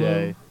quiz Willow.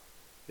 today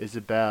is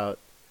about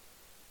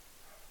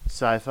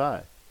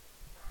sci-fi.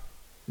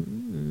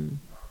 Mm.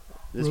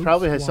 This Rogue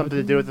probably has something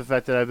to do Squadron? with the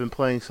fact that I've been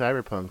playing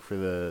Cyberpunk for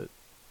the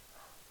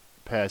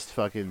past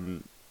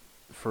fucking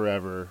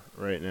forever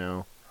right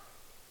now.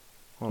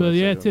 Hold on But a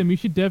yeah, second. Tim, you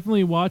should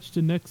definitely watch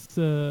the next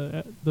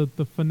the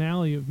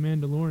finale of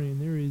Mandalorian.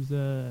 There is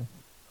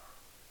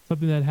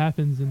something that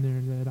happens in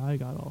there that I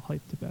got all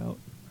hyped about.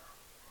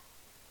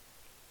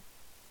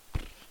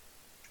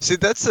 See,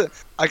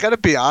 I gotta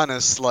be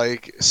honest.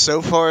 Like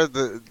so far,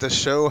 the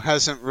show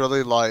hasn't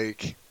really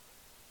like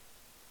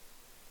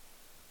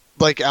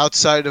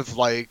outside of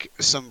like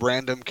some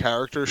random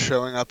character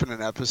showing up in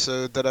an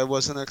episode that I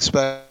wasn't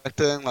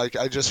expecting. Like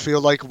I just feel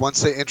like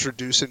once they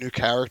introduce a new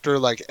character,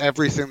 like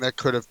everything that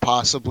could have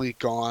possibly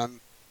gone,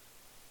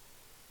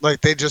 like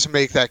they just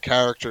make that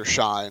character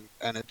shine,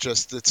 and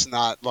it's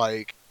not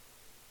like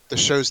the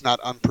show's not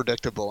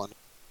unpredictable. And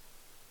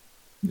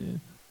Yeah.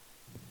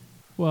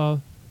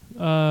 Well,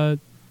 yeah.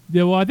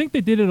 Well, I think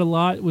they did it a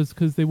lot was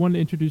because they wanted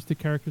to introduce the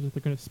characters that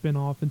they're going to spin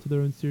off into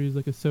their own series,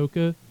 like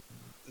Ahsoka,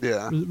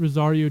 yeah,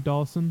 Rosario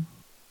Dawson.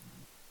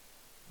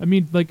 I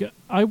mean, like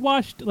I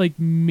watched like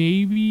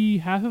maybe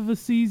half of a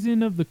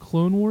season of the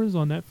Clone Wars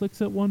on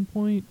Netflix at one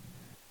point,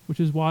 which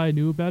is why I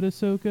knew about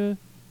Ahsoka.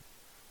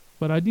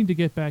 But I need to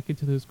get back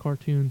into those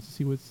cartoons to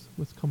see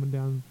what's coming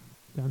down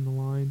the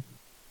line.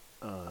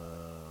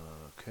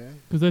 Okay.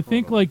 Because I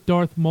think on. like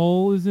Darth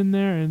Maul is in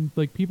there, and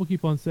like people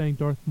keep on saying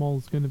Darth Maul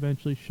is going to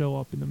eventually show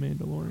up in the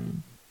Mandalorian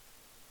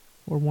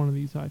or one of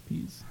these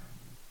IPs.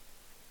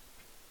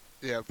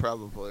 yeah,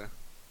 probably.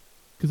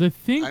 Because I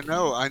think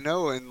I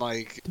know. In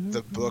like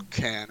the Darth book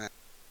canon,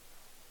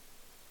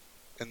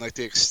 in like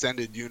the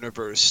extended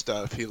universe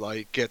stuff, he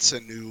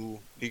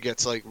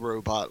gets like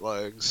robot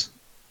legs.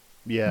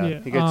 Yeah, Yeah,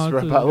 he gets so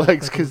robot that's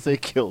legs like because they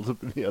killed him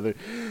in the other.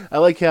 I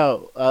like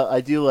how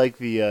I do like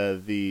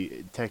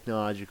the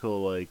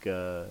technological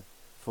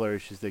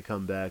flourishes they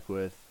come back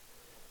with.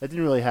 That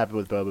didn't really happen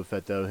with Boba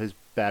Fett though. His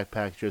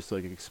backpack just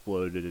like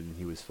exploded and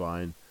he was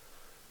fine.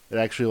 It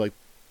actually like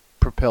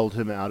propelled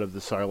him out of the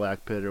Sarlacc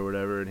pit or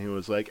whatever, and he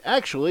was like,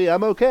 "Actually,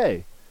 I'm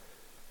okay."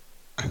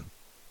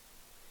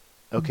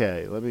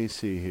 Okay, let me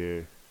see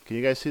here. Can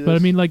you guys see this? But I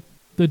mean, like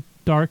the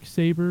dark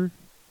saber,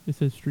 it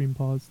says stream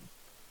paused.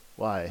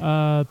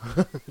 Why?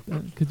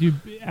 Because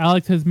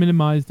Alex has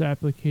minimized the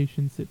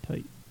application. Sit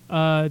tight.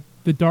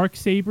 The dark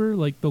saber,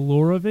 like the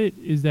lore of it,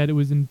 is that it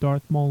was in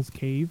Darth Maul's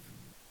cave.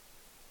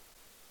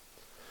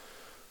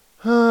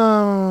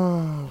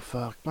 Oh,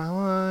 fuck my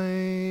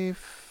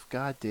life.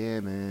 God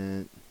damn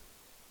it.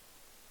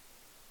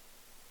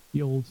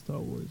 The old Star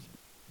Wars.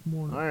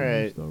 More All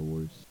right. Star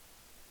Wars.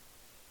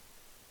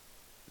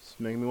 It's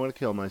making me want to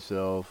kill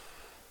myself.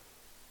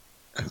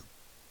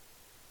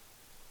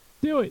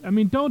 Do it. I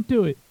mean, don't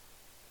do it.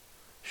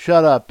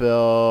 Shut up,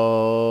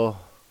 Bill.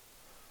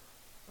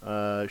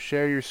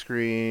 Share your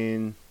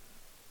screen.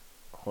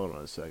 Hold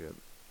on a second.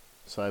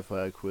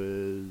 Sci-fi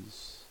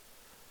quiz.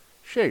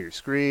 Share your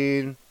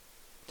screen.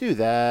 Do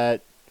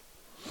that.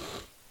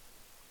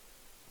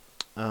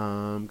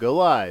 Go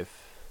live.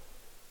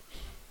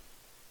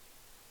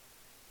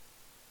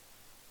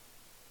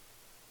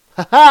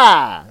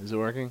 Ha! Is it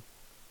working?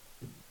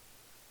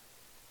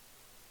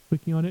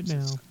 Clicking on it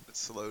now.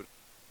 It's slow.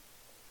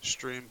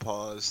 Stream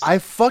paused. I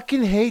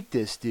fucking hate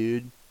this,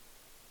 dude.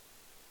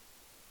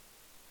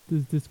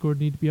 Does Discord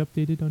need to be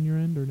updated on your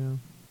end or no?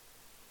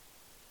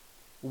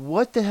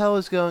 What the hell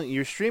is going?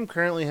 Your stream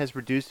currently has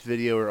reduced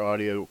video or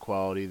audio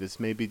quality. This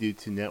may be due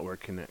to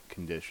network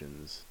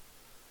conditions.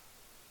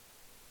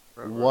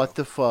 What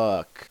the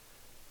fuck?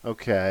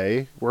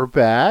 Okay, we're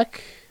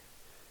back,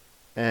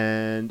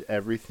 and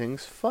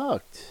everything's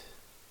fucked.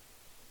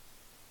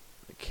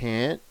 I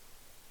can't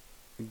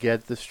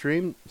get the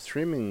streaming.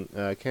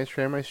 I can't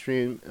share my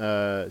screen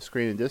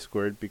in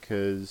Discord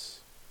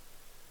because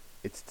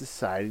it's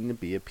deciding to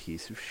be a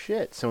piece of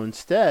shit. So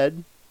instead,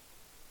 I'm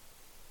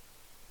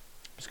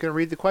just gonna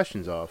read the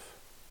questions off.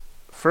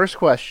 First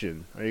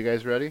question. Are you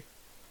guys ready?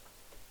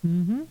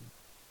 Mm-hmm.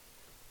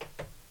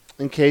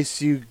 In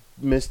case you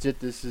missed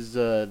it, this is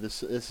a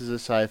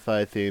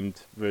sci-fi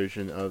themed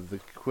version of the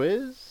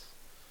quiz.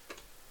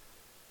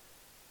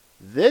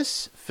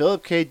 This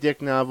Philip K.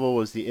 Dick novel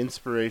was the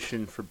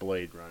inspiration for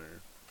Blade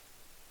Runner.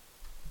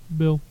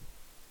 Bill,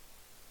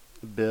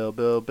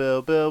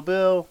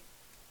 Bill.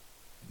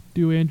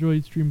 do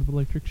androids dream of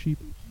electric sheep?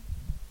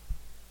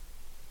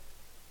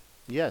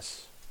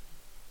 Yes.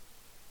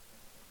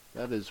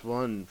 That is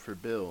one for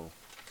Bill.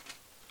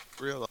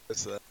 Realize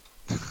that.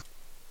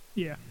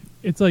 Yeah.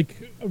 It's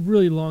like a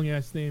really long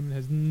ass name and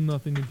has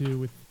nothing to do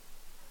with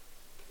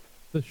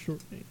the short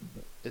name.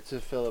 But It's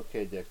a Philip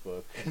K. Dick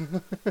book.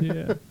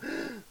 yeah.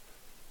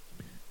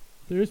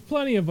 There's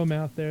plenty of them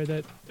out there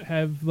that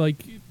have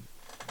like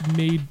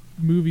made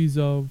movies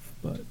of,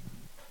 but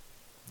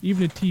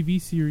even a TV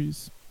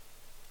series.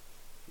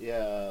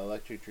 Yeah,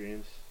 Electric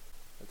Dreams.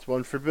 That's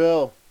one for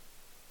Bill.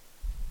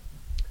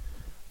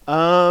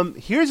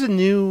 Here's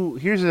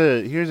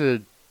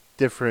a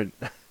different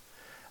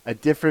a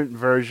different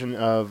version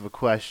of a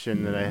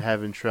question that I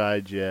haven't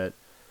tried yet.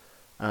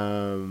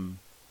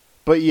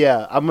 But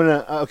yeah, I'm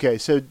gonna okay.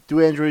 So,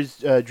 Do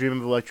Androids Dream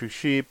of Electric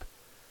Sheep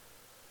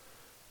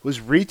was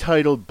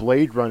retitled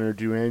Blade Runner: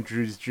 Do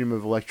Androids Dream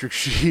of Electric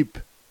Sheep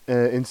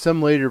in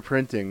some later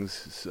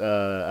printings.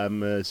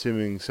 I'm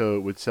assuming so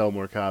it would sell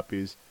more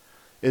copies.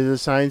 It is a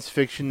science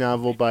fiction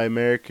novel by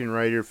American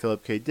writer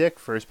Philip K. Dick,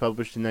 first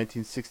published in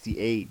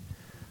 1968.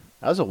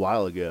 That was a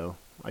while ago.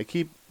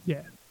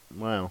 Yeah.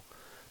 Wow.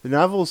 The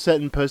novel is set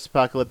in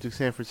post-apocalyptic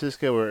San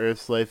Francisco, where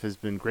Earth's life has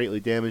been greatly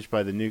damaged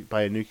by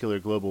by a nuclear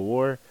global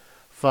war,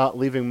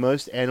 leaving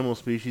most animal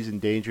species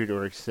endangered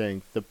or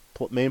extinct. The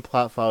main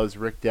plot follows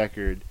Rick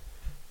Deckard,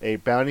 a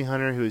bounty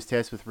hunter who is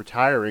tasked with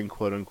retiring,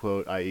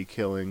 quote-unquote, i.e.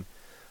 killing,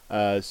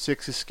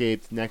 6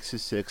 escaped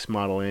Nexus 6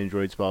 model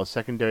androids, while a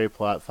secondary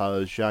plot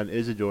follows John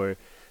Isidore,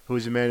 who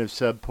is a man of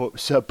subpar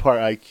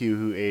IQ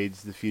who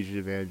aids the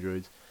fugitive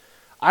androids.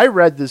 I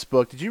read this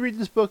book. Did you read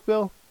this book,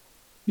 Bill?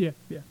 Yeah.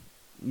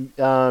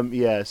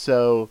 Yeah,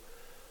 so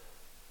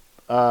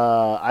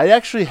I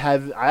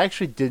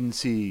actually didn't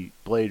see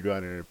Blade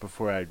Runner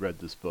before I'd read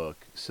this book,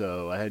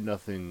 so I had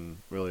nothing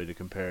really to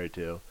compare it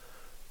to.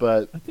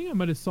 But I think I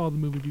might have saw the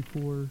movie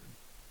before.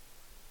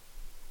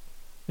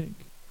 I think.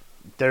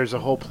 there's a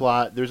whole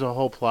plot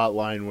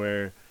line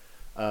where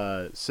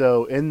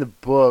so in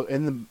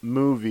the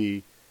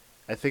movie,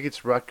 I think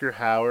it's Rutger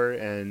Hauer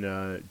and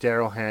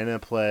Daryl Hannah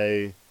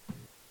play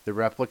the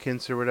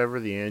replicants or whatever,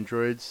 the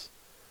androids.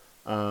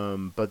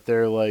 But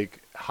they're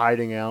like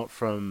hiding out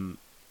from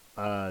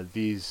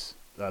these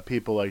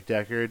people like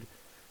Deckard,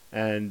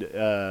 and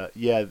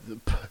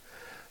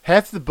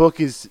half the book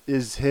is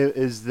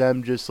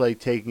them just like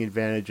taking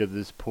advantage of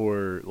this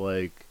poor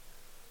like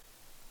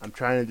I'm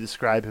trying to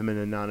describe him in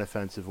a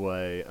non-offensive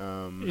way.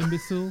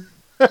 Imbecile.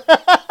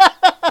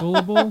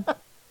 Gullible.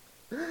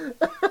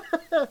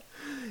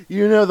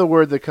 You know the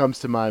word that comes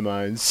to my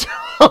mind, so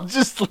I'll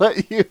just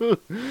let you.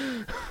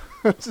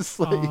 I'll just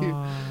let you.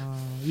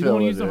 You fill don't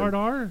want to it use the in. hard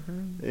R?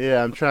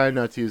 Yeah, I'm trying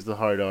not to use the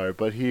hard R,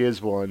 but he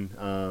is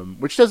one,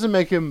 which doesn't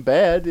make him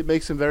bad. It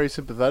makes him very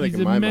sympathetic He's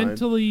in my mind.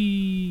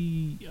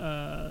 mentally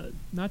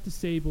not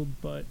disabled,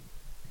 but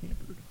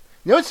hampered.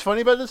 You know what's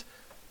funny about this?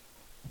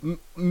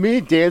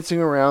 Me dancing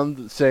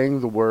around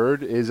saying the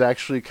word is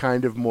actually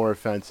kind of more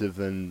offensive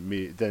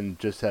than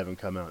just having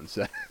come out and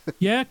say.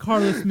 Yeah,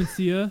 Carlos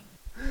Mencia.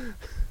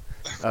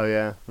 Oh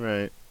yeah,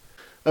 right.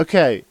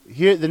 Okay,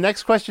 here the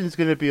next question is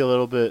going to be a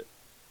little bit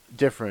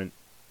different,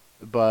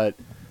 but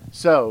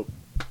so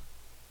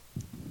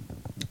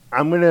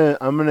I'm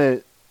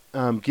gonna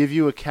give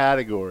you a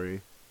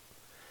category,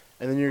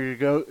 and then you're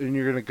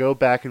gonna go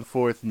back and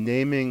forth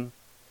naming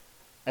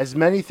as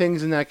many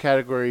things in that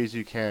category as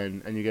you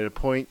can, and you get a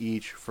point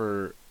each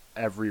for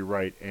every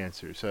right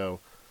answer. So,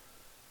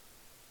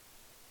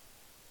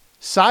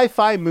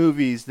 sci-fi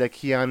movies that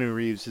Keanu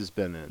Reeves has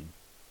been in.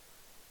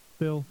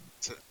 Bill.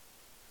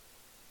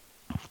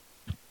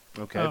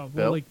 Okay, Oh,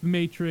 Bill. well, like the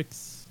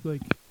Matrix,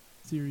 like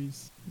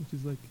series, which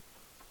is like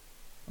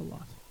a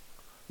lot.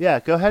 Yeah,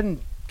 go ahead and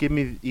give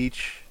me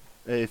each,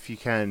 if you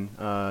can,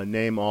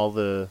 name all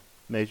the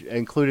major,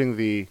 including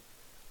the,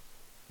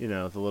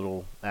 the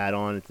little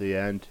add-on at the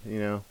end.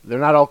 They're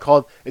not all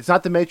called. It's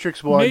not the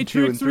Matrix 1, Matrix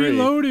 2, and 3.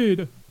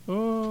 Reloaded.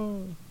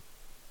 Oh.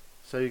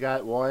 So you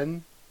got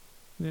 1,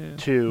 Yeah.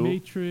 2.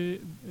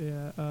 Matrix.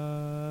 Yeah.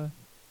 I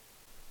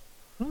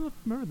don't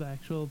remember the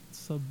actual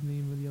sub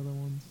name of the other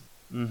ones.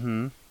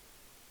 Mm-hmm.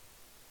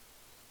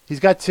 He's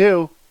got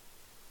 2.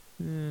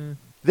 Yeah.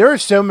 There are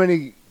so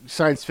many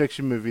science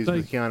fiction movies Like-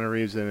 with Keanu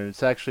Reeves in it.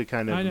 It's actually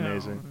kind of I know.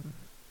 amazing.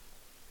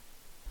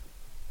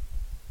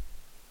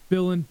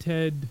 Bill and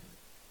Ted.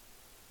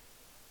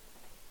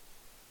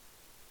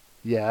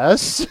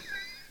 Yes.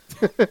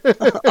 Bill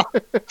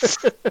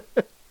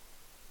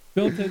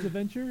and Ted's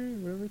Adventure,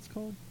 whatever it's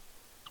called.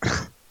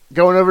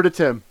 Going over to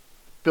Tim.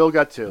 Bill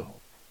got 2.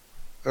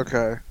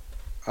 Okay.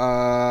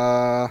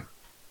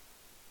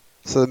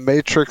 So the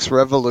Matrix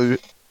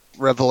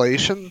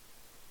Revelation?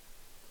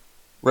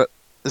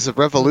 Is it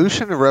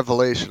Revolution or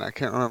Revelation? I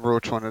can't remember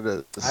which one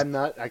it is.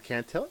 I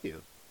can't tell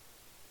you.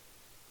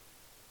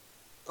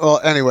 Well,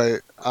 anyway,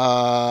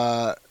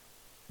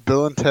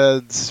 Bill and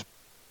Ted's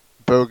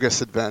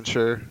Bogus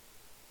Adventure.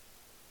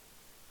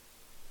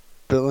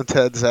 Bill and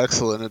Ted's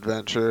Excellent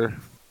Adventure.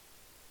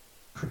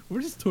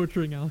 We're just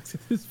torturing Alex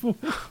at this point.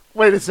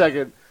 Wait a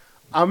second.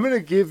 I'm going to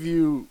give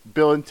you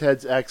Bill and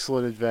Ted's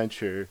Excellent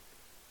Adventure.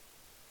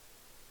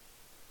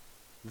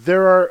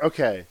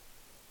 Okay.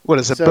 What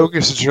is it, So-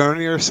 Bogus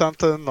Journey or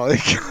something?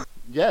 Like,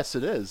 Yes,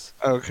 it is.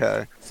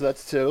 okay. So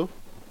that's 2.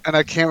 And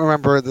I can't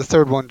remember, the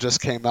third one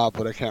just came out,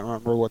 but I can't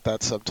remember what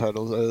that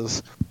subtitle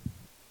is.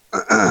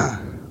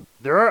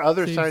 There are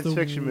other Saves science the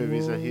fiction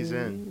movies that he's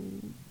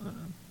in.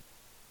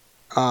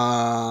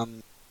 world.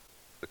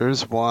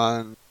 There's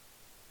one.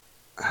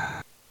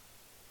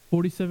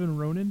 47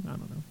 Ronin? I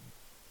don't know.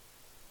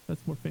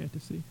 That's more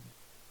fantasy.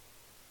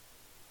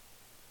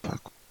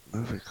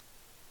 Movie.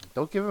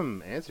 Don't give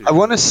him answers. I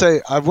want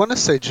to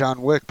say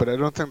John Wick, but I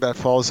don't think that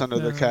falls under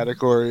the No.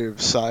 category of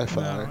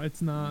sci-fi. No,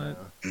 it's not.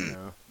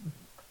 No.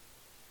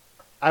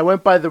 I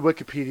went by the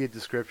Wikipedia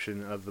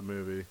description of the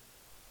movie.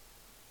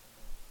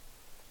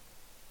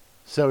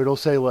 So it'll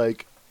say,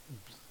 like,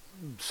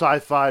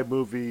 sci-fi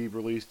movie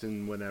released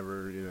in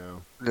whenever,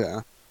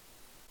 Yeah.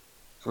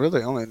 I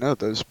really only know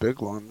those big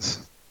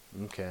ones.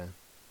 Okay.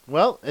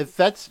 Well, if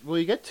that's... Well,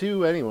 you get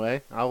 2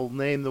 anyway. I'll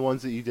name the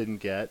ones that you didn't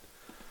get.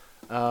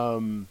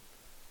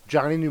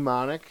 Johnny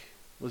Mnemonic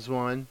was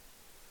one.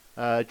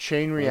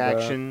 Chain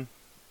Reaction.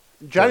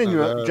 Johnny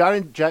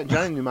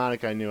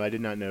Mnemonic I knew. I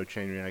did not know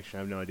Chain Reaction.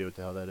 I have no idea what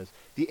the hell that is.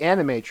 The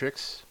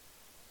Animatrix.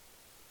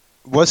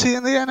 Was he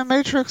in the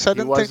Animatrix? I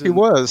didn't think he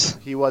wasn't.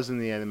 was. He was in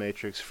the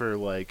Animatrix for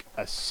like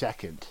a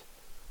second,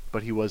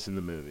 but he was in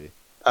the movie.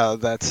 Oh,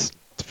 that's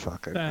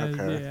fucking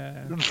okay.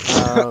 Yeah.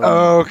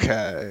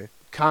 Okay.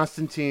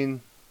 Constantine.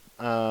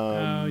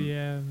 Oh,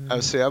 yeah. Oh,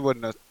 see, I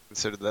wouldn't have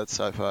considered that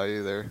sci-fi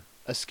either.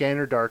 A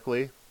Scanner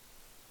Darkly.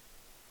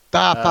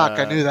 Fuck!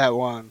 I knew that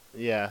one.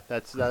 Yeah,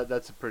 that's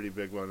a pretty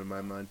big one in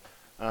my mind.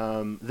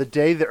 The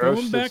Day the Earth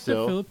Going Stood back to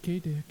Still. Philip K.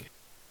 Dick.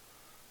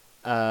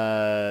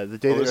 The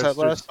Day What the was Earth that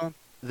Stood last one?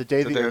 The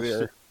Day The the, Day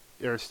Earth,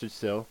 the Earth Stood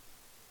Still.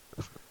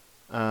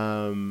 I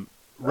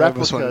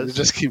almost wanted to Replicas.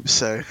 just keep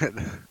saying it.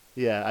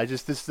 Yeah,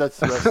 that's the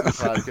rest of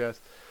the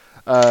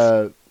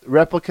podcast.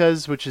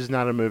 Replicas, which is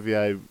not a movie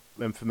I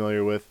am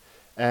familiar with,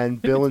 and I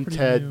think Bill it's and pretty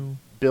Ted. new.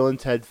 Bill and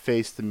Ted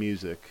Face the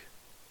Music.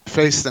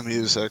 Face the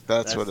Music.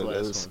 That's what the it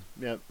last is. one.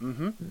 Yep.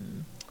 Mm-hmm.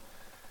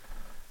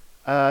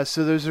 Yeah.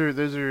 So those are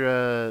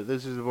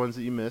the ones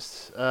that you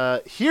missed.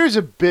 Here's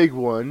a big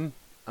one.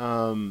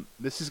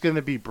 This is going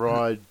to be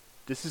broad.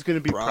 This is going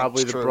to be Bram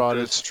probably the Stoker's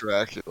broadest.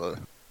 Dracula.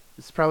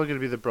 This is probably going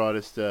to be the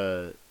broadest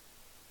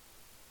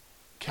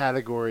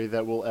category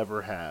that we'll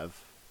ever have.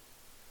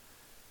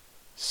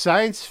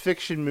 Science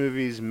fiction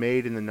movies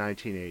made in the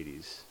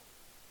 1980s.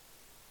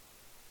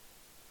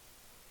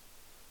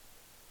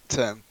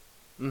 10.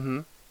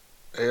 Mm-hmm.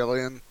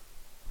 Alien.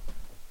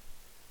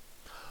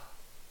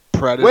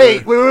 Predator.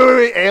 Wait.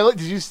 Alien?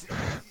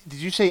 Did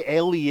you say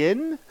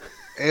Alien?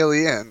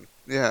 Alien.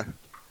 Yeah.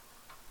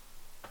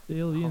 The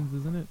Aliens,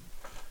 isn't it?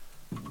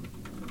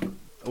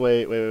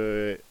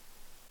 Wait.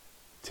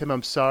 Tim,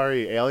 I'm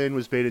sorry. Alien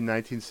was made in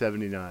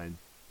 1979.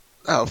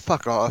 Oh,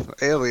 fuck off.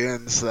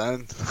 Aliens,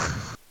 then.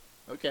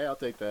 Okay, I'll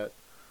take that.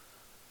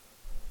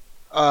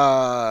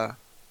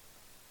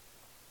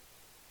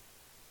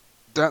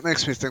 That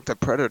makes me think that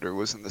Predator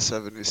was in the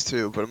 70s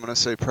too, but I'm gonna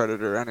say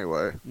Predator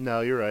anyway.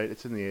 No, you're right.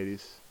 It's in the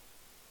 80s.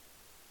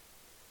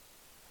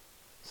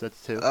 So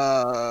that's 2.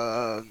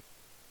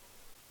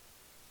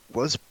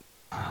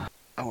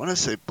 I want to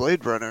say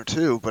Blade Runner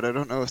too, but I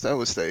don't know if that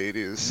was the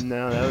 80s.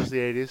 No, that was the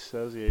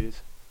 80s.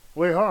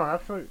 Wait, hold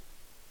on.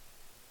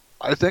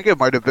 I think it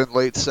might have been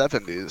late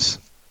 70s.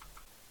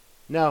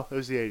 No, it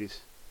was the 80s.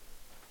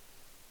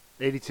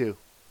 82.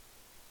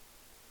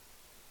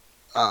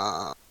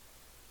 Uh,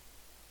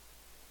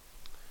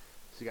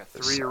 So you got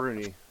 3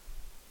 Rooney.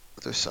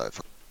 other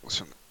sci-fi.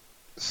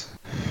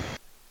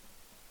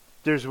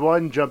 There's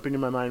one jumping in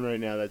my mind right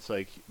now that's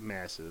like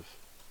massive.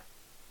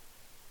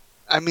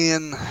 I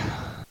mean,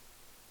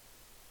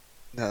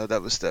 no,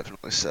 that was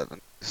definitely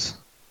 70s.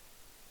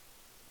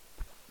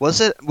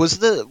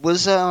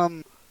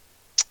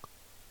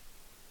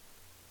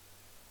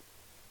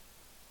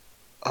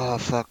 Oh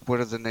fuck, what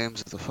are the names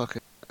of the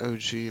fucking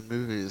OG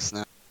movies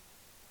now?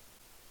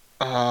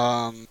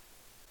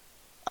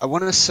 I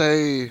want to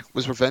say,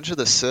 was Revenge of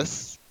the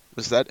Sith?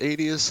 Was that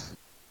 80s?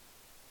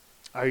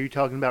 Are you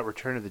talking about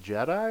Return of the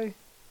Jedi?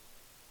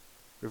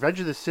 Revenge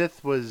of the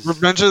Sith was...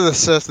 Revenge of the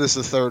Sith is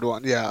the third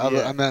one. Yeah,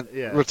 I meant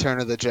yeah. Return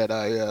of the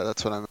Jedi. Yeah,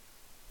 that's what I meant.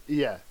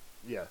 Yeah.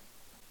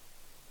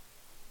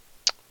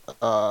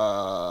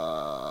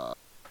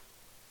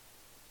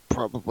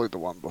 Probably the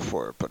one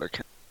before, but I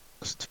can't.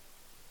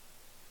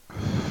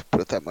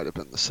 But that might have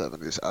been the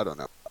 70s. I don't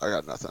know. I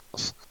got nothing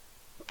else.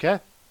 Okay.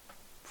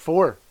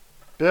 4.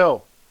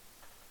 Bill.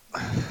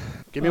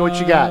 Give me what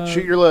you got.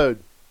 Shoot your load.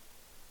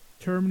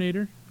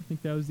 Terminator. I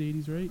think that was the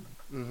 80s, right?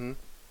 Mm-hmm.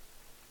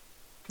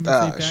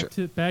 I'm gonna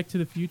say Back to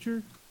the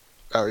Future.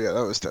 Oh yeah,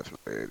 that was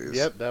definitely 80s.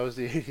 Yep, that was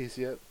the 80s,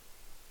 yep.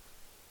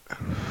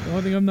 The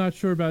only thing I'm not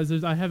sure about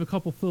is I have a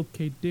couple Philip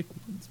K. Dick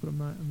ones, but I'm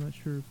not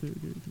sure if they're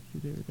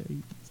the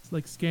 80s.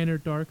 Like Scanner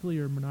Darkly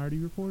or Minority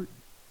Report.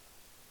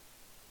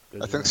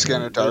 I think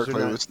Scanner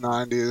Darkly was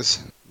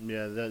 90s.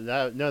 Yeah,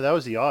 that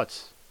was the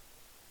aughts.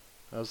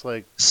 That was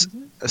like...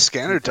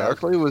 Scanner 2000.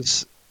 Darkly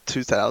was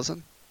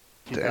 2000?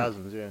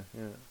 2000s, yeah.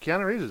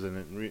 Keanu Reeves was in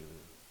it.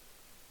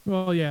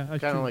 Well, yeah.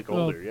 Kind of like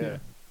older, yeah.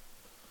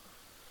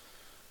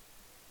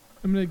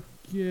 I'm going to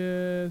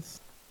guess...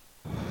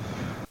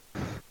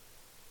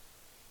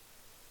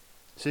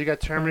 So you got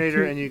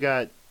Terminator and you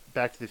got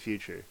Back to the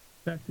Future.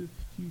 Back to the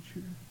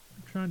Future.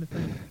 I'm trying to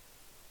think.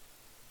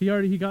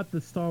 He got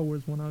the Star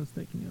Wars one I was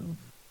thinking of.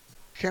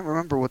 I can't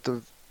remember what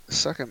the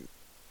second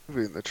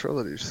movie in the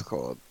trilogy is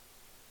called.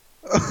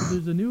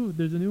 There's a new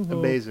Hope,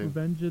 Amazing.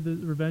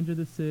 Revenge of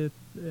the Sith.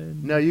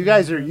 And No, you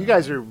guys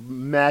are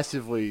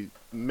massively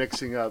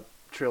mixing up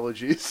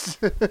trilogies.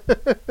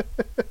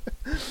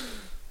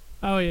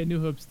 Oh yeah,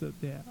 New Hope's the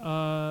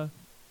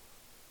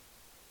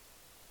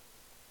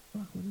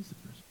Fuck, what is the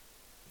first?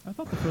 I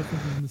thought the first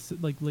one was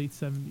in the late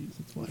 70s.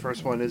 That's why The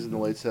first one is in the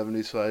late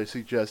 70s, so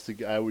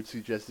I would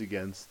suggest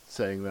against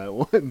saying that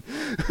one.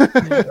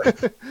 Yeah.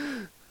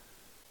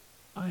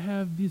 I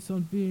have this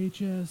on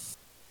VHS.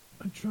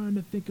 I'm trying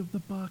to think of the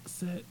box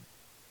set.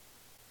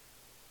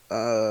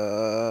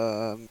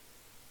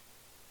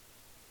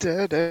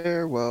 Dead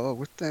air. Well,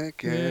 we're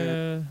thinking.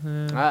 Yeah.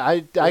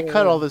 I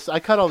cut all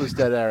this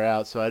dead air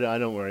out, so I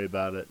don't worry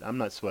about it. I'm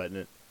not sweating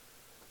it.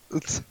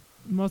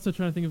 I'm also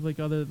trying to think of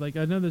other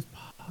I know there's.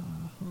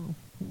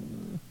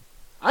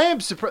 I am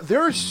surprised.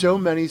 There are so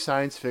many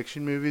science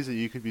fiction movies that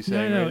you could be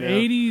saying right now.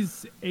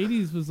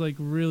 80s was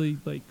really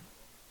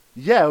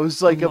Yeah, it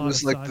was like a It lot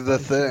was of like the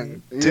sci-fi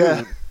thing. shit. Dude.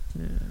 Yeah.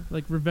 Yeah,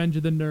 like Revenge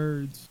of the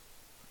Nerds.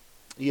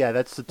 Yeah,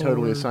 that's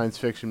totally a Or- science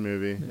fiction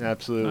movie. Yeah,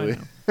 Absolutely.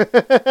 I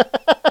know.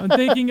 I'm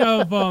thinking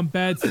of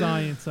Bad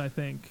Science. I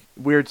think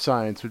Weird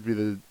Science would be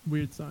the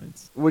Weird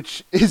Science.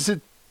 which is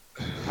it.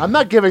 I'm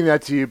not giving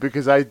that to you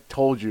because I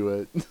told you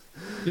it.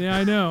 Yeah,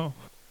 I know.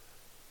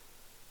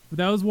 But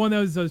that was one I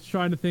was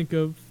trying to think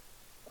of.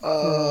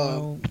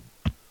 Oh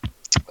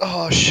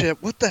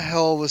shit! What the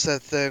hell was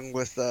that thing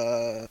with?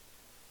 I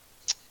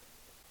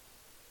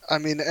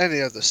mean, any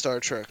of the Star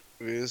Trek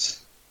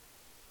movies.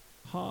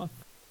 Hoth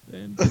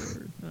and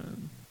Bird.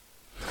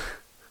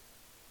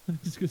 I'm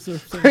just gonna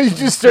start saying You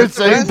just start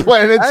saying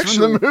planets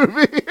Actually- from the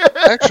movie.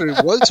 Actually,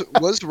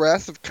 was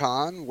Wrath of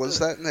Khan? Was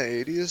that in the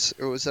 80s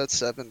or was that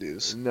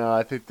 70s? No,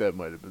 I think that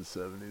might have been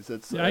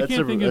 70s. Yeah, I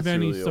can't think of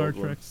any really Star old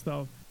one. Trek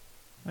stuff.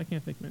 I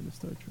can't think of any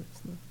Star Trek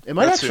stuff. It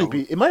might That's the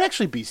actually be. It might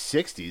actually be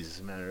 60s, as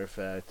a matter of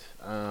fact.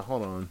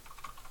 Hold on.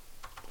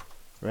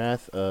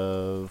 Wrath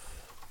of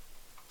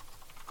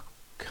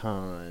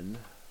Con.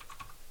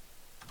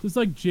 Does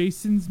like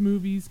Jason's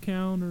movies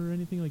count or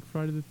anything like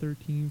Friday the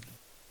 13th?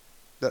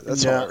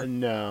 That's no, horror.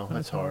 no, That's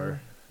that's horror.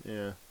 horror.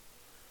 Yeah.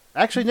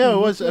 Actually, no,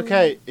 it was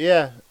okay.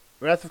 Yeah,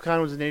 Wrath of Khan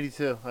was in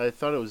 '82. I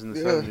thought it was in the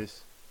Yeah.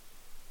 '70s.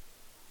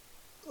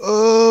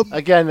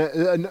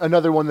 Um,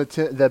 Another one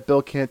that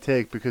Bill can't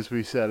take because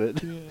we said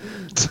it.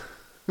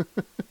 Yeah.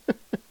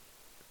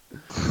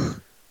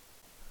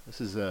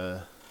 This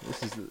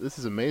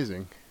is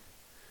amazing.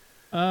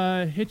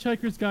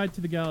 Hitchhiker's Guide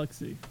to the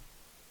Galaxy.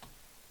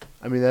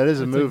 I mean, that is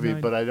a That's like movie,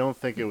 90. but I don't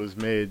think it was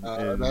made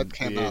in that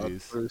came the out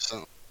 '80s.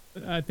 recent.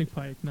 I think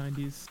probably like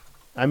 90s.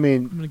 I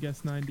mean, I'm gonna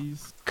guess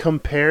 90s.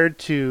 compared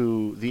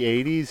to the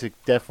 '80s, it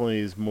definitely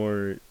is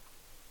more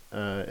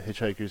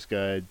Hitchhiker's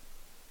Guide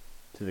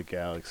to the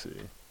Galaxy.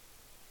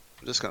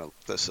 I'm just gonna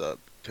look this up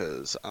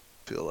because I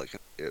feel like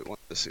I want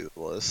to see the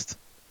list.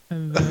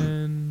 And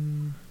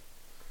then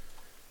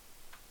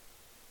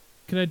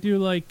could I do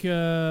like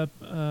oh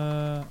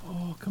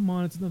come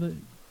on, it's another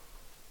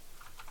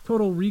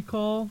Total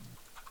Recall.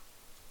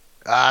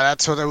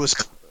 That's what it was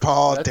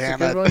called. That's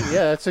Damn a it! good one.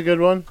 Yeah, that's a good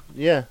one.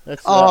 Yeah,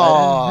 that's.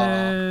 Oh.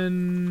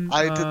 And then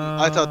I didn't-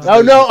 I thought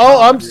Oh no!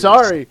 Oh, I'm Years.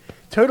 sorry.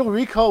 Total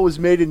Recall was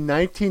made in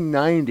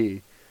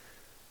 1990.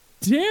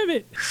 damn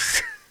it.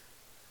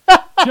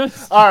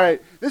 Just All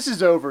right, this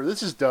is over.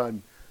 This is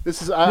done.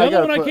 This is. the I other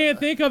gotta one I put- can't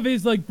think of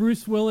is like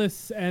Bruce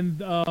Willis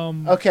and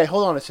Okay,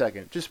 hold on a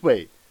second. Just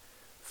wait.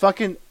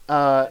 Fucking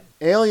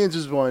Aliens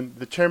is one.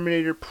 The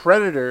Terminator,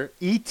 Predator,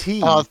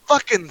 E.T.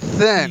 Fucking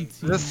Thing. E.T.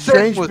 The Thing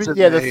Strange, was in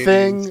yeah, the The 80s.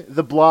 Thing,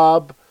 The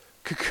Blob,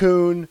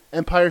 Cocoon,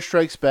 Empire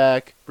Strikes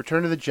Back,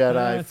 Return of the Jedi,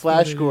 That's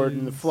Flash what it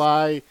Gordon, The is.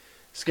 Fly, Howard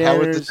the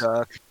Scanners,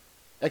 Duck.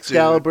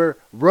 Excalibur,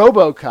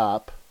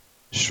 RoboCop.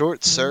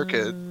 Short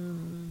Circuit.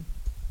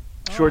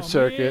 Short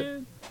Circuit.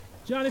 Man.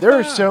 Johnny There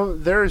are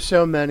Five.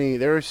 so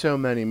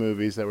many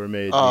movies that were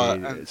made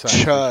And in the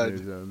 80s. Chud.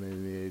 Made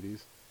in the 80s.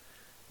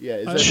 Yeah,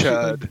 is I that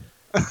Chud.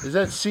 is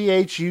that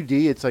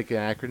CHUD? It's like an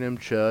acronym,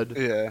 Chud.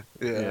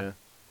 Yeah.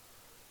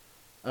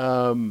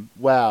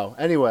 Wow.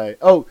 Anyway,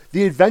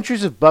 The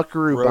Adventures of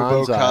Buckaroo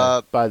Banzai.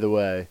 RoboCop. By the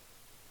way,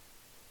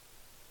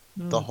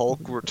 No, The Hulk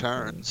I don't know.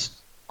 Returns.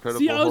 Incredible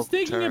See, I was Hulk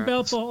thinking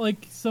Returns.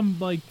 about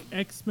some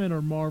X-Men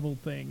or Marvel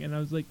thing, and I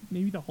was like,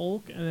 maybe the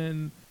Hulk, and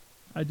then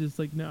I just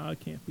like, no, it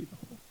can't be the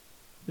Hulk.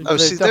 Oh,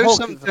 see, The there's Hulk-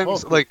 some the things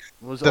Hulk like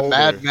was the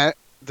older.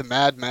 the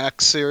Mad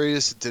Max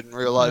series. Didn't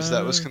realize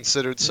that was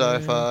considered yeah.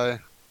 sci-fi.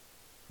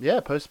 Yeah,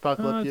 Oh,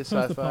 post-apocalyptic it's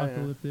sci-fi.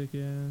 post-apocalyptic,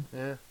 yeah.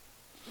 Yeah.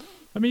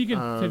 I mean, you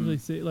can Um, technically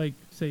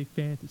say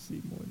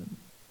fantasy more than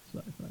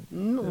sci-fi.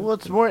 Well,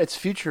 it's more. It's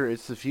future.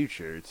 It's the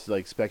future. It's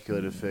like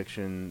speculative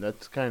fiction. That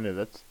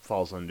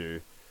falls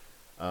under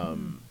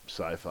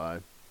sci-fi.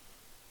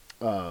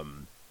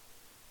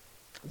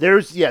 There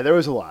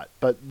was a lot,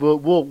 but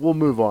we'll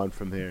move on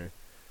from here.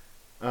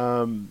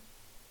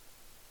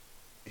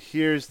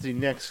 Here's the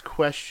next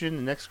question.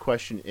 The next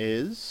question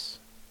is,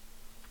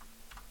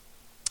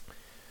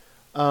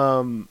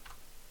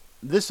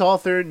 this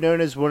author,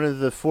 known as one of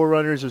the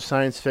forerunners of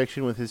science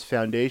fiction with his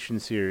Foundation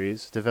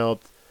series,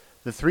 developed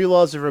the 3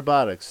 laws of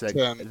robotics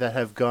Tim. that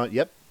have gone.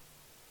 Yep.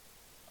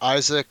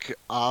 Isaac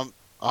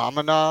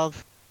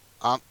Amanov.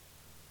 I'm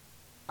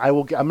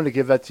going to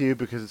give that to you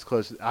because it's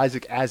close.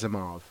 Isaac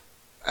Asimov.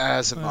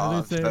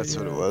 Asimov. That's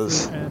what it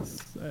was.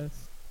 S.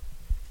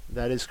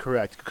 That is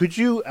correct. Could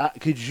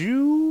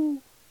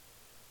you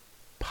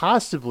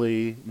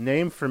possibly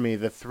name for me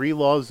the 3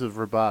 laws of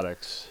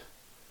robotics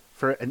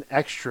for an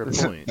extra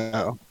point?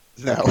 No.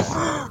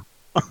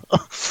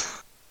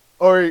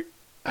 Or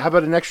how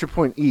about an extra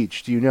point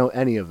each? Do you know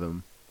any of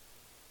them?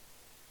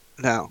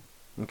 No.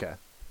 Okay.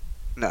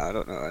 No, I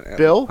don't know any of them.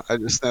 Bill? I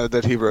just know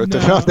that he wrote the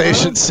No,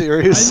 Foundation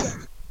series.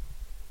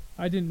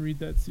 I didn't read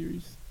that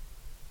series,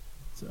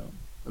 so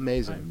I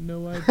Amazing. have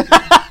no idea.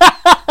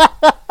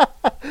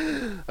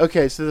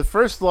 Okay, so the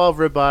first law of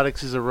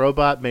robotics is a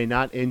robot may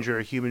not injure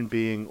a human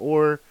being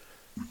or,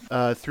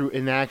 through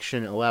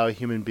inaction, allow a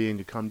human being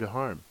to come to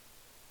harm.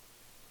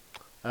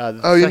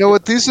 Oh, you know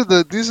what? These are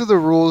the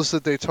rules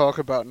that they talk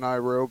about in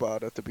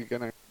iRobot at the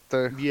beginning.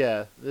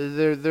 Yeah,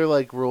 they're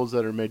like rules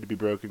that are made to be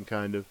broken,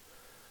 kind of.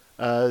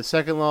 The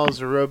second law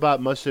is a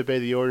robot must obey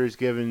the orders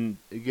given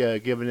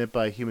it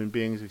by human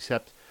beings,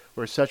 except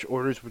where such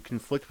orders would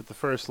conflict with the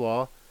first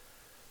law.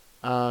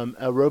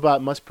 A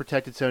robot must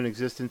protect its own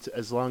existence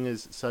as long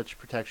as such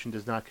protection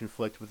does not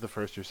conflict with the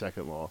first or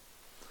second law.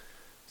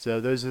 So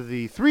those are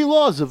the 3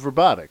 laws of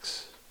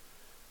robotics.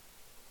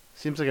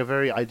 Seems like a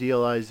very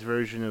idealized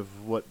version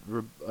of what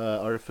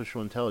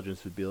artificial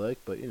intelligence would be like,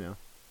 but you know.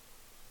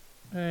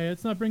 Hey,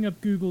 let's not bring up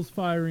Google's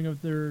firing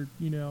of their,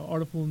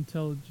 artificial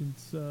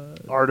intelligence.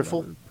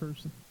 Artificial?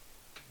 person.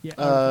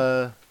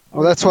 Yeah.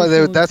 Well, that's why they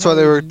were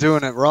Artificial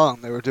doing it wrong.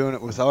 They were doing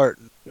it with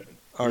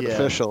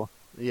artificial.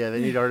 Yeah,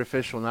 they need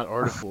artificial, not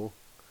artful.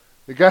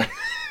 The guy,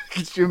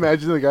 could you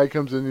imagine the guy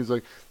comes in and he's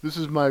like, this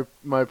is my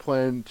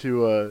plan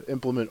to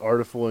implement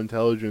artificial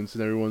intelligence,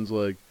 and everyone's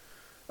like,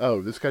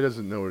 oh, this guy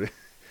doesn't know what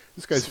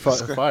this guy's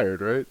fired,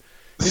 right?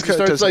 He This just guy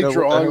starts doesn't like know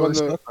what drawing on he's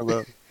the talking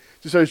about.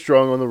 Just starts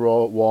drawing on the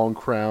wall and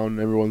crown.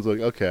 Everyone's like,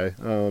 okay.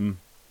 There's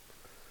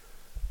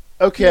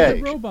Okay.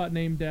 a robot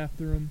named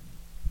after him.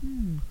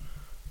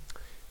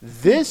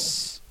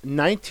 This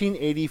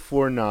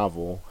 1984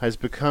 novel has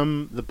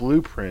become the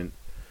blueprint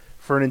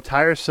for an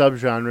entire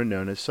subgenre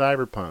known as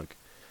cyberpunk,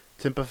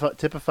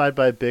 typified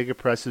by big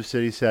oppressive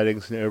city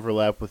settings and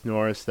overlap with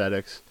noir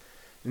aesthetics,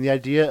 and the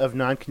idea of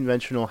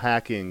non-conventional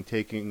hacking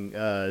taking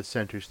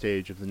center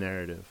stage of the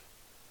narrative.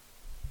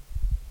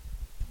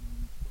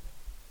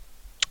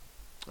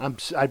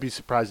 I'd be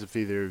surprised if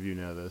either of you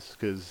know this,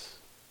 because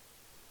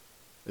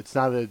it's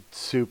not a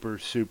super,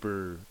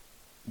 super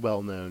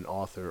well-known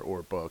author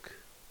or book,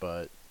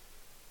 but...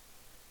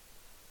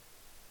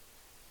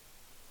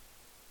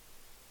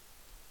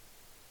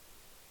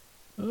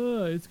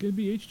 It's gonna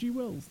be H.G.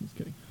 Wells. Just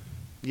kidding.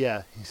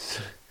 Yeah,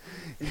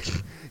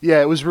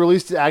 yeah. It was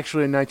released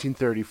actually in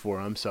 1934.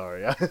 I'm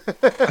sorry.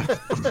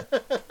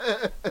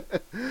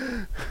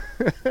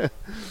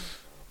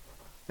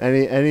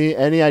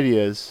 Any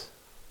ideas?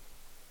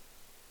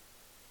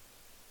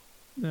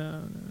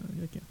 No,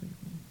 I can't think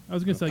of one. I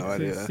was gonna say, No say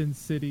idea. Sin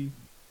City,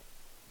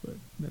 but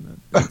then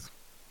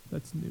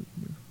that's new.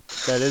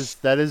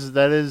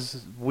 That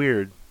is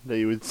weird that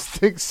you would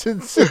stick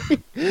Sin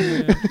City.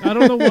 Yeah, I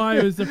don't know why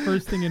it was the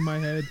first thing in my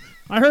head.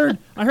 I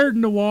heard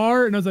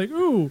noir, and I was like,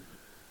 ooh,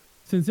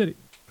 Sin City.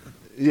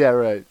 Yeah,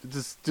 right.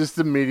 Just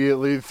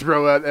immediately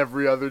throw out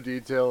every other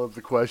detail of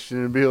the question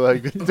and be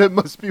like, that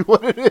must be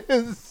what it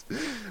is.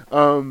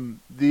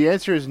 The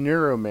answer is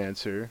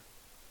Neuromancer. It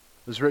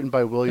was written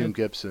by William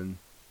Okay. Gibson.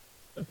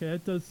 Okay,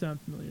 that does sound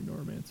familiar,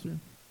 Neuromancer.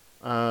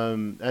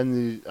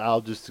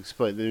 I'll just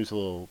explain. There's a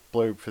little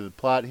blurb for the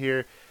plot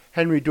here.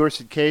 Henry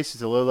Dorset Case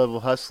is a low-level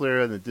hustler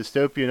in the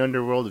dystopian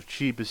underworld of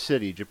Chiba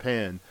City,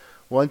 Japan.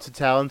 Once a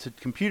talented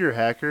computer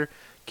hacker,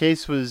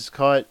 Case was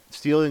caught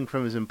stealing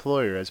from his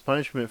employer. As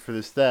punishment for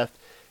this theft,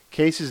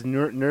 Case's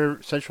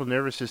central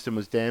nervous system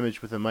was damaged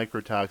with a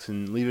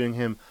microtoxin, leaving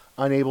him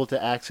unable to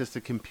access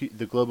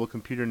the global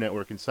computer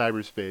network in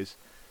cyberspace,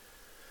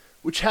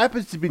 which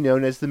happens to be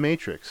known as the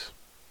Matrix.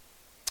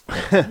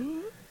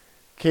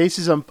 Case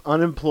is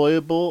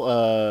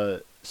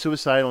unemployable,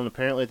 suicidal, and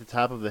apparently at the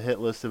top of the hit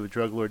list of a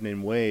drug lord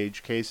named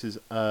Wage. Case is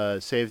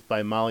saved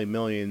by Molly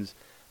Millions,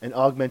 an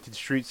augmented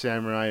street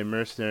samurai and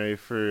mercenary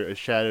for a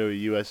shadowy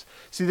U.S.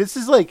 See, this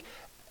is like,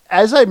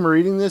 as I'm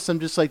reading this, I'm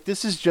just like,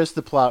 this is just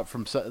the plot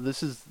from.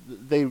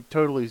 They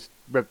totally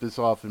ripped this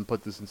off and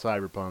put this in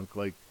Cyberpunk.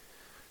 Like,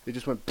 they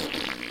just went,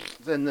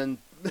 and then,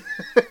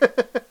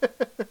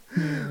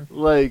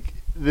 like,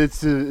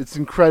 it's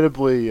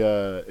incredibly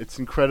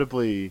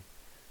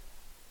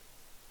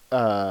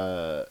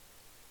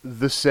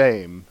the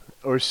same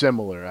or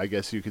similar, I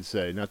guess you could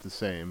say. Not the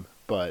same,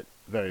 but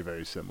very,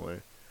 very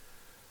similar.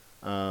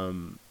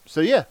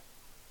 So yeah.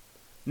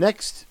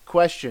 Next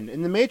question.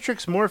 In The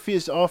Matrix,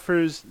 Morpheus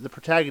offers the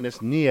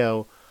protagonist,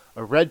 Neo,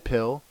 a red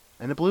pill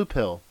and a blue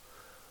pill.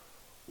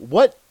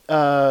 What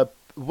do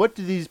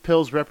these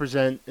pills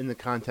represent in the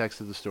context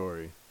of the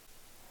story?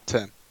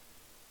 Tim.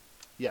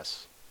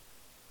 Yes.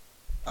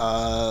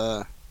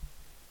 Well,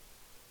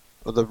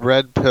 the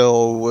red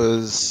pill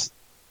was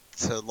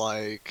to,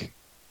 like,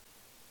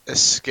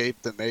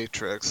 escape the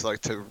Matrix,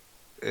 like,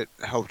 it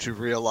helped you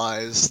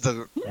realize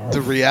the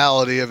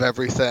reality of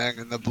everything,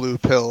 and the blue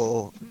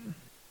pill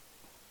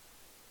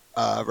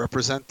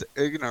represent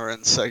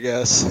ignorance, I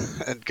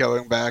guess, and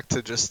going back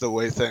to just the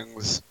way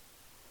things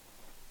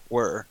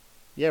were.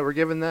 Yeah, we're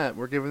giving that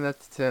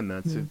to Tim.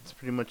 It's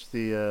pretty much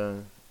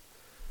the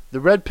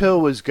red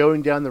pill was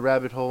going down the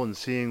rabbit hole and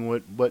seeing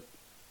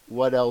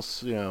what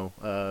else,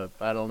 I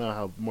don't know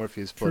how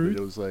Morpheus put it.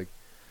 It was like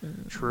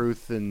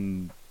truth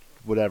and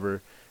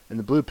whatever. And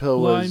the blue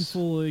pill was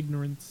blindful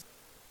ignorance.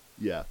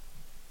 Yeah.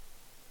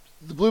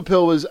 The blue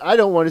pill was, I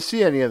don't want to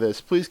see any of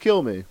this. Please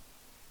kill me.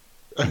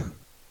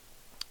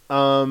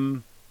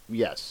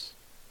 Yes.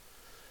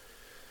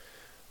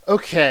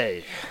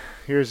 Okay.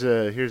 Here's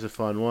a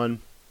fun one.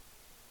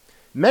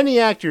 Many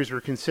actors were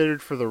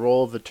considered for the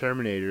role of the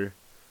Terminator,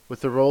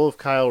 with the role of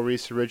Kyle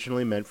Reese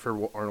originally meant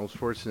for Arnold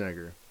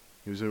Schwarzenegger.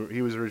 He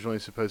was originally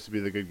supposed to be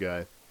the good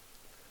guy.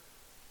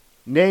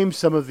 Name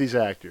some of these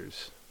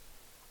actors.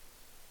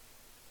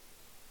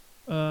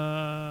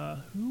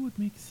 Who would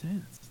make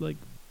sense? Like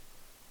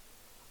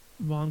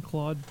Von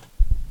Claude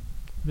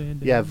Van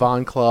Damme. Yeah,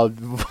 Von Claude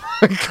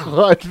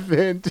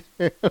Van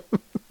Damme.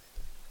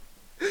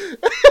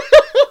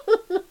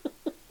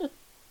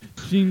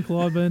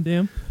 Jean-Claude Van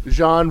Damme.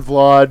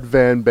 Jean-Claude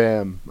Van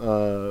Damme,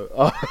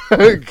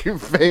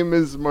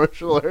 famous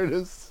martial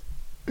artist.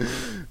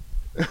 That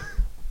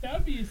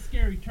would be a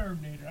scary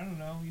Terminator. I don't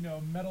know.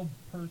 A metal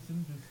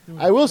person just doing.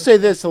 I will say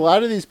this: a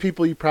lot of these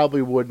people you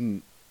probably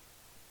wouldn't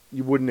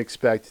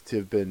expect to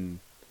have been.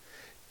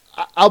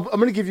 I'm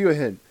going to give you a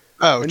hint.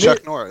 Oh,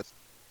 Chuck Norris.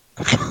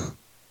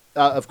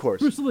 Of course.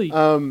 Bruce Lee.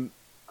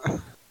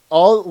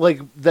 All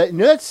like that.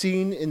 That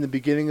scene in the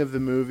beginning of the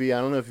movie.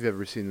 I don't know if you've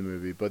ever seen the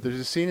movie, but there's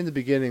a scene in the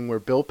beginning where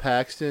Bill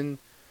Paxton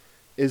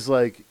is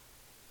like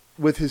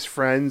with his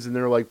friends, and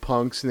they're like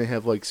punks, and they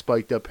have like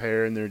spiked up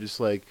hair, and they're just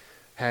like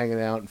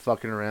hanging out and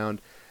fucking around.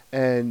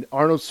 And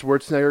Arnold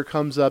Schwarzenegger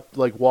comes up,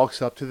 like walks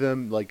up to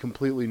them, like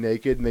completely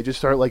naked, and they just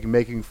start like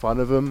making fun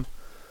of him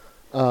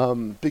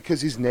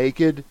because he's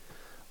naked.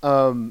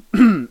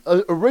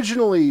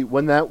 Originally,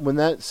 when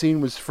that scene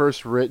was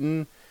first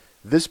written,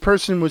 this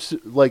person was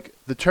like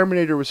the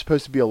Terminator was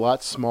supposed to be a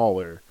lot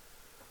smaller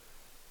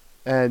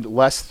and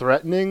less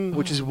threatening,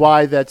 which is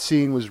why that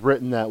scene was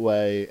written that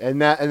way. And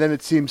then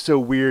it seems so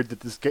weird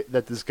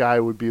that this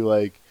guy would be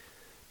like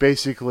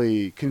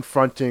basically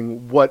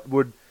confronting what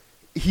would.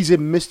 He's a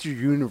Mr.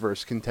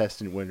 Universe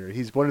contestant winner.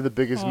 He's one of the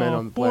biggest men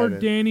on the poor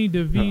planet. Danny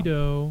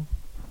DeVito.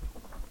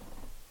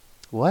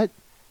 What?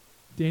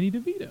 Danny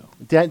DeVito.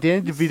 Danny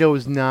DeVito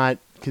was not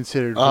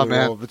considered for Oh, the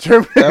man. role of the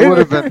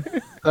Terminator.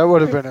 That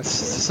would have been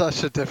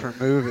such a different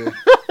movie.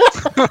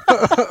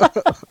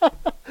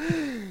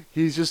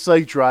 He's just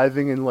like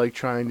driving and like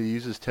trying to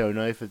use his toe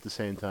knife at the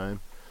same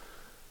time.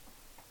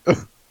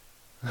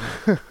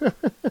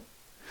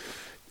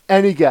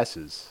 Any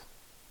guesses?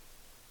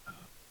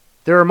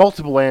 There are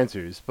multiple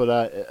answers,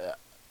 but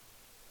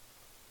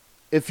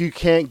if you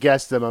can't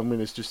guess them, I'm going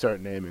to just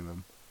start naming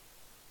them.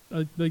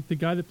 Like the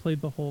guy that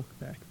played the Hulk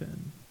back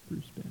then,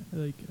 Bruce Banner.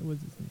 Like,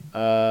 what's his name?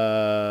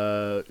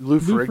 Lou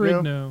Ferrigno?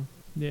 Ferrigno.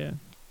 Yeah.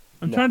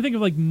 I'm No. trying to think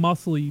of like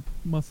muscly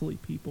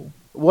people.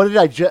 What did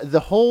I the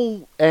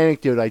whole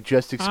anecdote I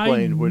just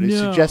explained would know.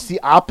 suggest the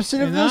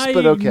opposite of And this, I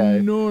but okay.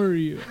 ignore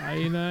you.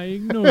 I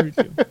ignored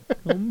you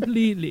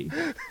completely.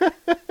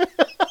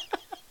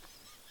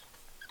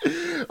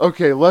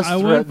 Okay, less I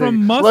threatening. went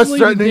from less muscly to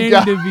threatening Danny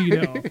guy.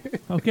 DeVito.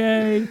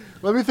 Okay.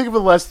 Let me think of a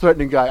less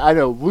threatening guy. I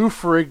know, Lou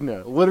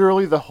Ferrigno,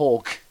 literally the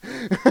Hulk.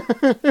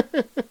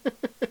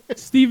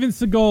 Steven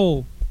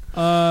Seagal.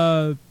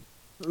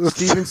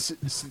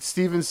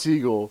 Steven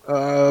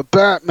Seagal.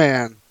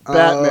 Batman.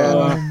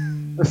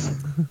 Batman.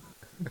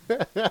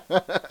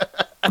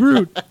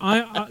 Groot.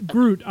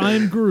 Groot. I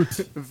am Groot.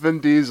 Vin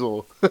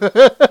Diesel.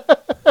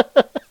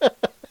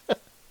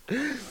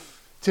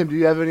 Tim, do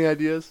you have any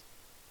ideas?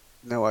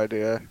 No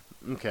idea.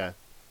 Okay,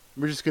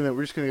 we're just gonna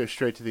go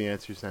straight to the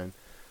answers then.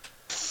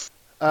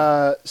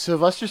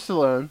 Sylvester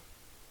Stallone,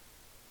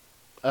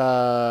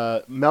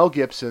 Mel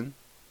Gibson,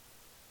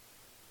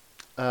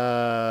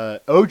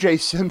 O.J.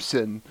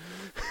 Simpson.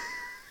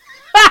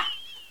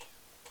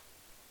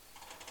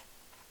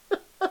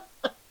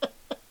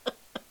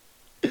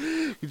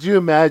 Could you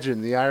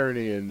imagine the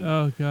irony in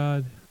Oh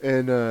God.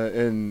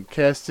 in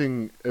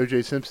casting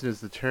O.J. Simpson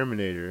as the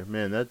Terminator?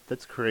 Man,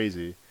 that's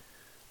crazy.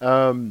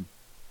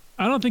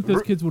 I don't think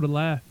those kids would have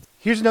laughed.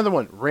 Here's another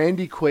one.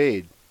 Randy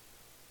Quaid.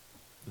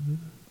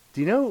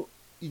 Do you know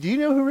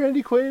who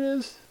Randy Quaid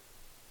is?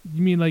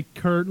 You mean like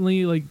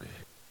currently, like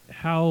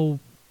how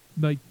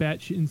like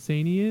batshit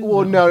insane he is?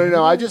 Well,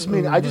 no. I just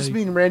mean Or,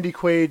 mean Randy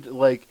Quaid.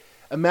 Like,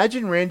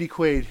 imagine Randy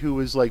Quaid who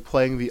was like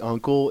playing the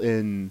uncle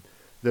in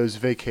those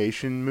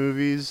vacation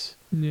movies.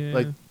 Yeah.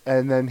 Like,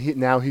 and then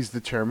he's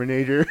the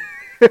Terminator.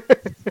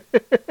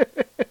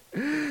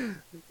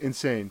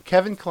 Insane.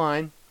 Kevin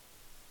Kline,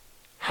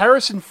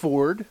 Harrison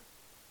Ford,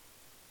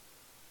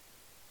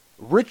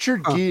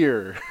 Richard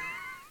Gere.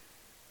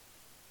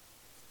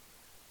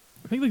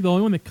 I think like the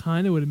only one that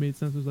kind of would have made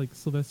sense was like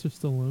Sylvester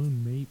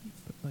Stallone, maybe.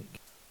 But like,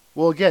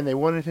 Well, again, they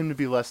wanted him to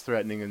be less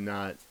threatening and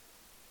not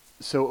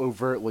so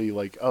overtly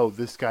like, oh,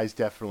 this guy's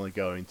definitely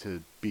going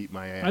to beat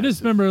my ass. I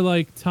just remember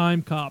like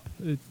Time Cop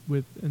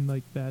and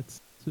like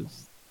that's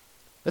just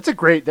That's a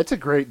great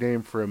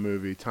name for a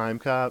movie, Time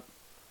Cop.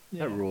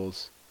 yeah. That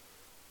rules.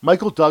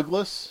 Michael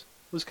Douglas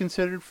was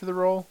considered for the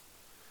role.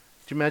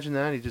 Could you imagine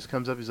that? He just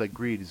comes up, he's like,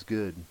 greed is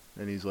good.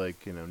 And he's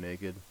like,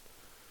 naked.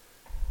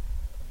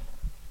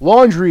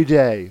 Laundry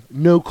day,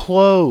 no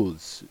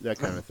clothes, that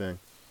kind of thing.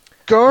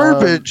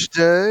 Garbage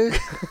Day.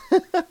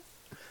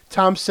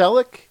 Tom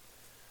Selleck,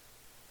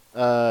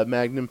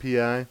 Magnum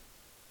PI.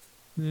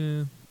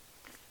 Yeah.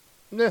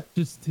 Yeah.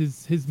 Just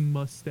his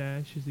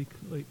mustache is he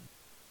like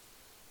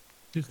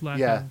just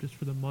laughing Yeah. at him just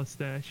for the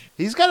mustache.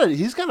 He's got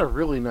a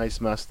really nice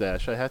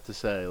mustache, I have to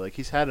say. Like,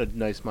 he's had a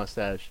nice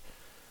mustache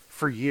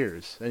for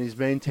years, and he's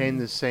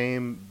maintained the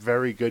same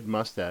very good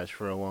mustache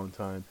for a long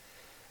time.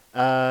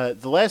 The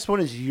last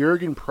one is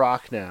Jürgen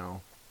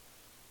Prochnow,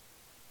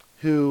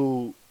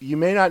 who you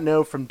may not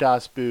know from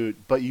Das Boot,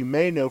 but you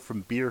may know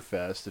from Beer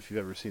Fest if you've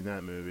ever seen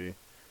that movie.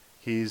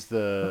 He's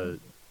the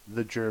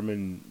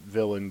German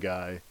villain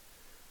guy.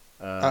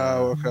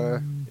 Oh,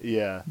 okay.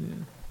 Yeah. Yeah.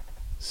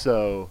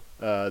 So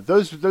that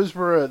was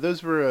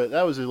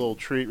a little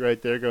treat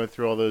right there, going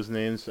through all those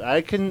names.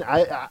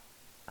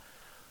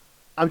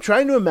 I'm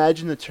trying to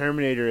imagine the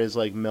Terminator as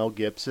like Mel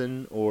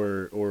Gibson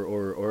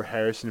or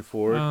Harrison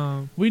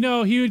Ford. We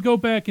know he would go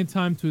back in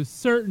time to a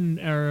certain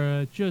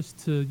era just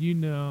to,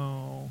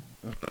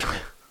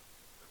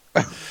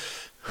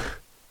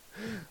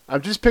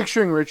 I'm just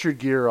picturing Richard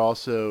Gere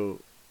also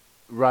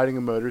riding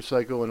a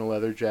motorcycle in a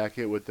leather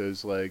jacket with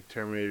those like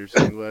Terminator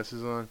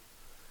sunglasses on.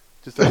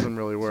 Just doesn't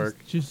really work.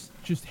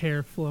 just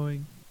hair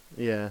flowing.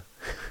 Yeah.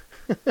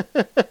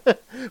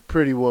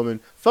 Pretty Woman.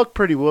 Fuck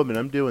Pretty Woman.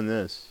 I'm doing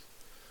this.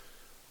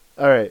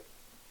 All right.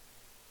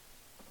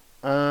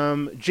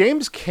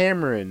 James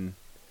Cameron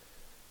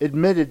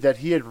admitted that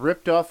he had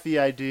ripped off the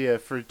idea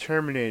for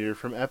Terminator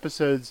from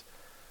episodes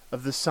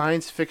of the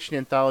science fiction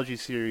anthology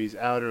series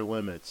Outer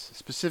Limits,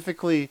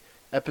 specifically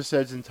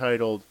episodes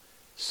entitled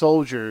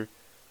Soldier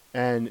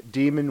and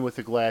Demon with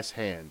a Glass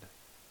Hand.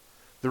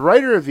 The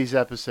writer of these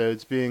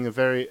episodes, being a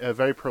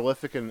very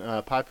prolific and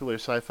popular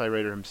sci-fi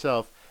writer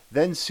himself,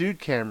 then sued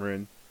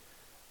Cameron,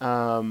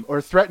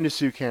 or threatened to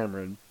sue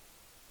Cameron,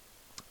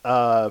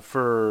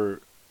 for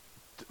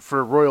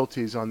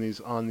royalties on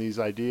these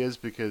ideas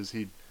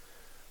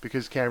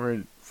because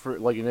Cameron, for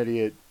like an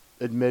idiot,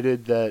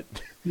 admitted that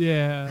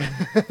Yeah.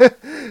 was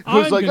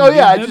I'm like, gonna oh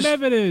yeah, give them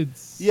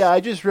evidence. I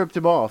just ripped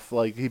him off.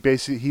 Like he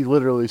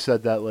literally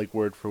said that like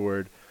word for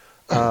word.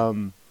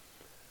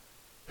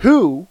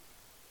 Who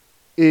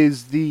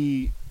is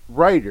the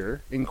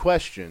writer in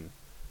question?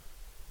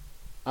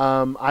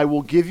 I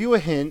will give you a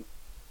hint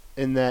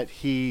in that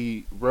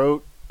he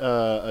wrote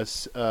a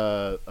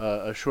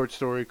short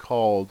story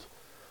called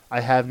 "I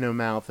Have No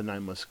Mouth and I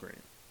Must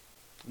Scream."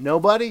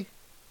 Nobody?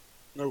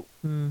 Nope.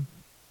 I'm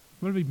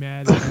gonna be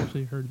mad if I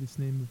actually heard this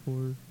name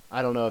before.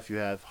 I don't know if you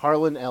have.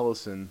 Harlan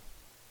Ellison.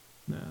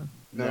 No.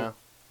 No.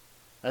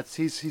 That's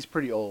he's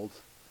pretty old.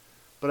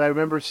 But I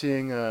remember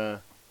seeing I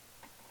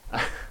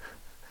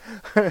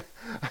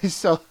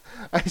saw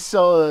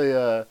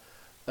a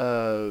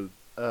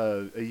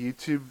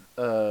YouTube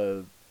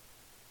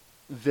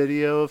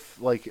video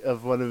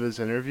of one of his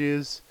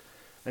interviews,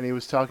 and he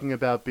was talking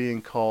about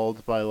being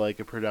called by like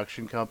a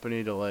production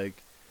company to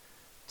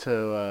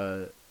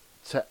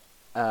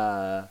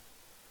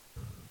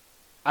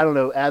I don't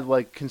know, add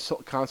like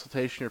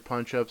consultation or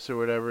punch ups or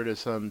whatever to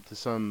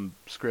some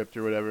script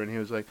or whatever, and he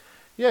was like,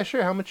 "Yeah,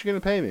 sure. How much you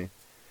gonna pay me?"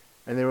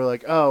 And they were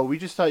like, "Oh, we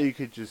just thought you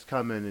could just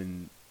come in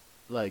and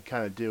like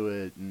kind of do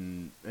it,"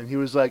 and he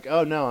was like,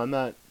 "Oh no, I'm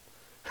not.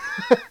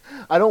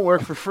 I don't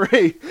work for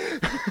free."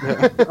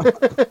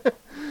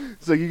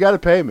 It's like, you got to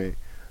pay me.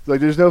 It's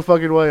like, there's no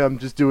fucking way I'm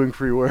just doing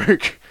free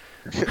work.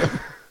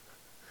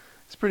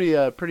 It's pretty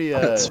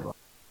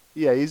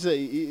yeah, he's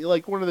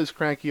like one of those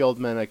cranky old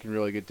men I can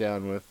really get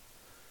down with.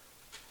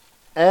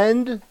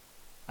 And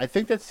I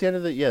think that's the end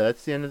of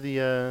that's the end of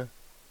the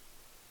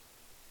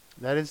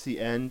that is the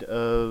end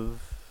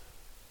of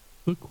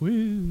The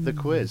quiz. the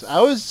quiz. I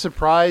was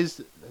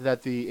surprised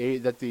that the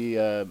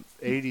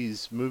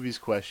 80s movies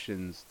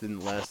questions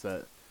didn't last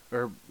that,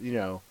 or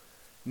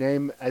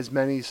name as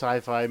many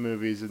sci-fi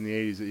movies in the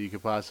 80s that you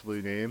could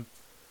possibly name.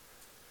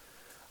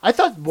 I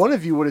thought one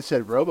of you would have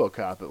said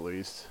RoboCop at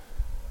least.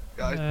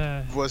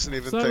 I wasn't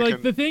even so thinking.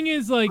 like the thing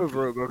is like of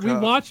RoboCop. we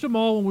watched them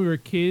all when we were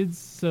kids,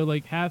 so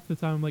like half the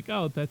time I'm like,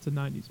 oh, that's a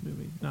 90s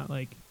movie, not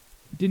like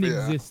it didn't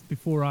exist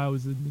before I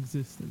was in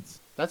existence.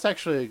 That's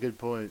actually a good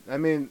point. I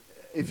mean,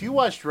 if you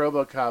watched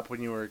RoboCop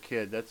when you were a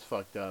kid, that's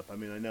fucked up. I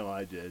mean, I know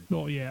I did.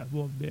 Oh yeah,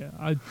 well yeah,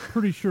 I'm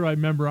pretty sure I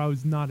remember I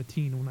was not a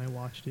teen when I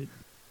watched it.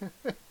 Do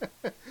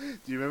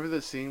you remember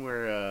the scene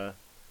where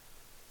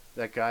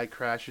that guy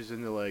crashes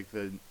into like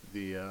the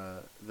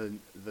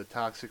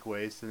toxic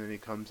waste, and then he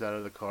comes out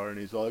of the car and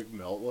he's all like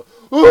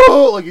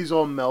like he's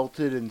all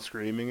melted and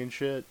screaming and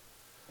shit?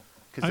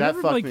 Because I that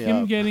remember fucked like me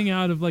him up. getting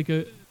out of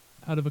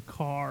a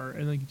car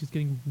and like just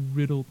getting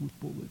riddled with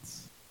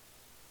bullets.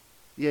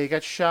 Yeah, he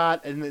got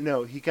shot, and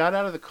he got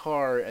out of the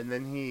car, and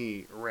then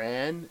he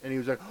ran, and he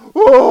was like,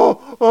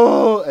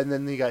 oh, and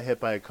then he got hit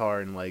by a car,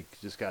 and like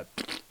just got,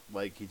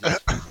 like he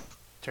just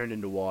turned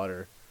into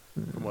water,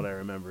 from what I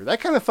remember.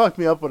 That kind of fucked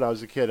me up when I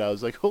was a kid. I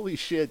was like, holy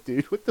shit,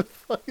 dude, what the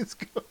fuck is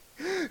going?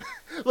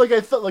 Like I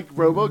thought, like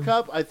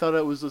RoboCop, I thought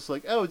it was just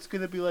like, oh, it's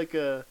gonna be like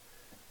a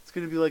it's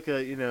gonna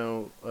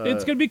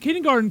be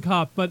Kindergarten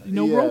Cop, but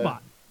no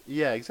robot.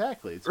 Yeah,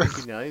 exactly. It's gonna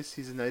be nice.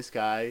 He's a nice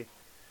guy.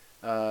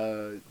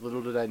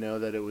 Little did I know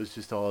that it was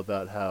just all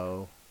about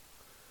how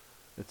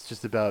it's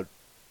just about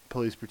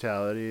police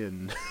brutality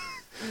and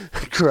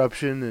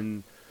corruption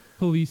and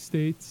Police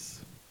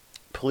states.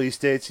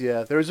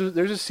 Yeah, there's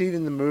a scene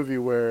in the movie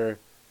where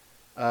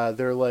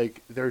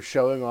they're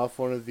showing off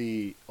one of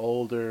the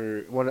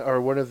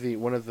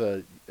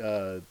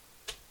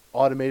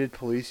automated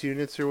police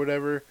units or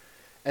whatever,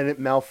 and it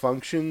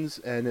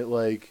malfunctions and it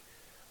like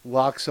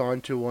locks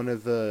onto one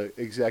of the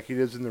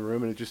executives in the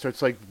room, and it just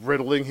starts like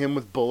riddling him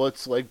with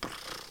bullets, like.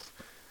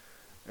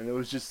 And it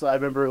was just, I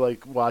remember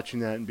like watching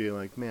that and being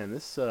like, man,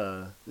 this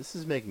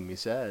is making me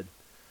sad.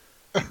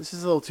 This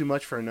is a little too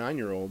much for a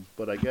 9-year-old,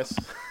 but I guess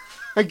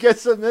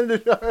I'm in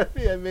it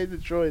already. I made the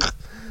choice.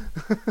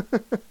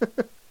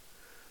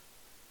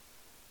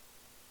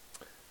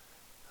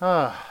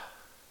 All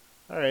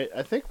right,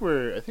 I think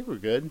we're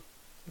good.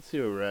 Let's see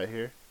where we're at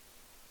here.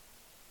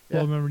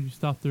 Well, remember you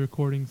stopped the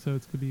recording, so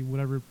it's gonna be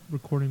whatever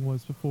recording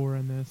was before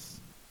and this.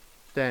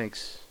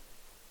 Thanks.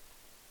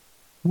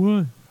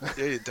 What?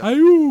 Yeah, you Are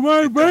you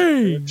my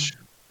brain?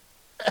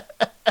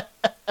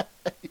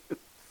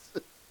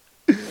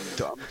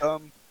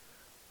 Dumb.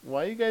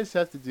 Why you guys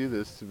have to do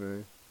this to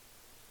me?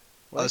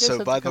 Why you guys So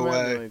have by to come the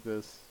at me way, like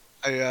this?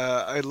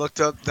 I looked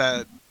up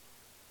that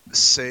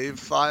save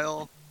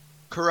file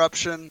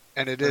corruption,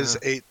 and it is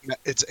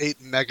it's 8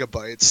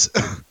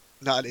 megabytes.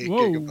 not 8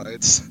 Whoa.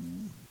 gigabytes.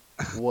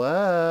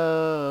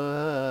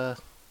 Whoa.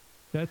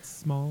 That's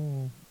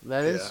small.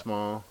 That is Yeah.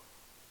 small.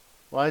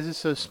 Why is it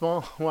so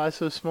small? Why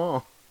so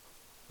small?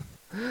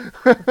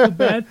 Feel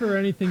bad for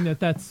anything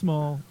that's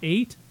small.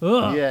 8?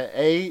 Ugh. Yeah,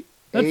 eight.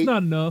 That's eight,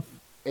 not enough.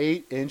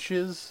 8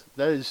 inches?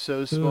 That is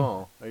so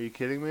small. Are you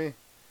kidding me?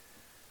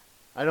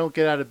 I don't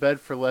get out of bed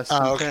for less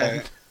than Oh,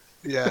 okay. 10.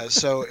 Yeah,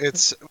 so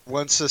it's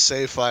once the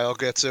save file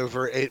gets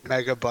over 8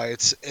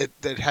 megabytes, it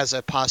has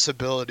a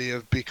possibility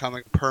of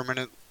becoming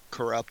permanent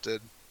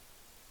corrupted.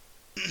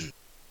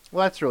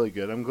 Well, that's really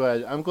good. I'm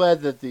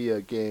glad that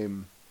the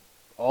game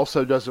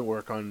also doesn't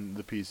work on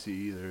the PC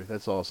either.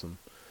 That's awesome.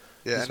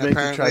 Yeah, Just and make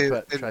apparently the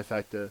it,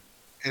 trifecta.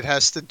 it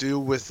has to do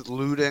with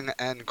looting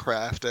and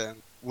crafting,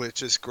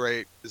 which is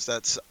great because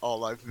that's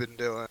all I've been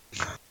doing.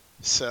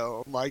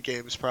 So my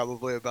game's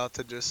probably about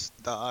to just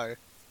die.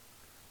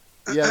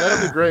 Yeah,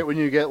 that'll be great when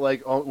you get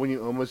when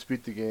you almost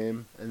beat the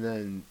game and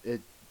then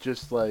it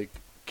just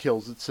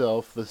kills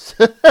itself.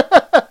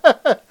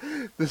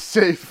 The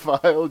save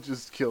file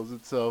just kills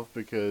itself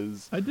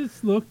because I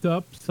just looked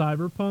up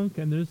Cyberpunk,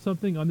 and there's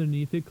something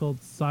underneath it called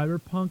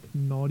Cyberpunk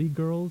Naughty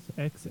Girls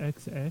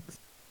XXX.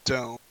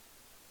 Don't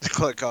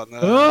click on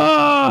that.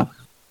 Ah!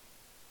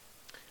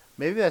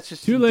 maybe that's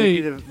just Too late.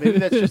 indicative. Maybe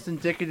that's just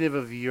indicative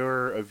of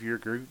your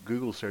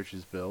Google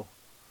searches, Bill.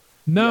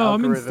 No, I'm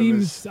in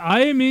algorithm Steam's.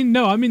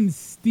 I'm in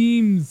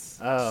Steam's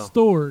Oh.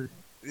 store.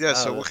 Yeah,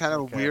 so Oh, what kind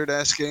of okay. weird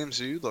ass games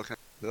are you looking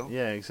at, Bill?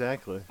 Yeah,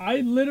 exactly. I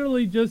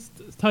literally just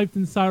typed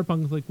in Cyberpunk.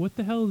 I was like, "What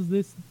the hell is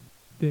this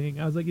thing?"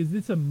 I was like, "Is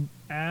this a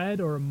ad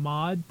or a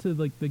mod to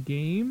the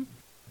game?"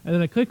 And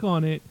then I click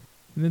on it,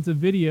 and it's a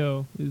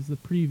video. Is the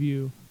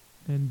preview,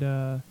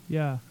 and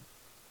yeah.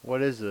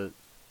 What is it?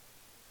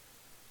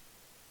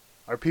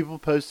 Are people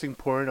posting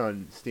porn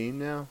on Steam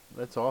now?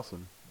 That's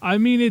awesome. I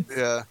mean, it's.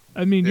 Yeah.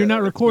 I mean, you're Yeah, not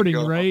it's been recording,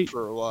 going on right?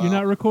 for a while. You're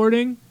not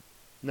recording.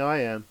 No, I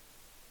am.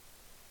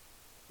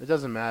 It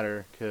doesn't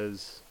matter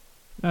because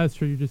That's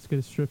true. You're just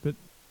gonna strip it.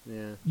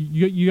 yeah,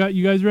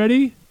 You guys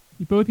ready?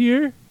 You both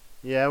here?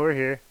 yeah, we're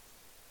here.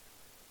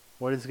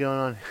 What is going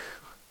on?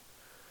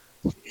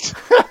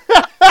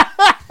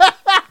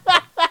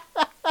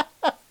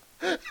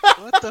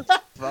 What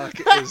the fuck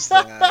is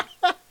that?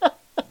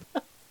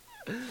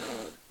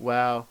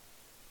 Wow.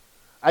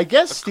 I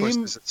guess Of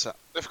course, Steam.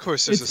 of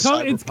course, there's a It's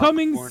Cyberpunk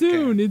coming porn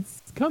soon. game.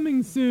 It's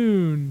coming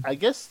soon. I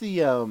guess the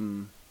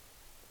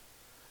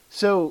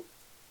So,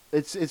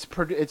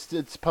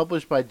 it's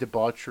published by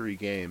Debauchery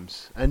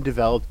Games and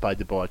developed by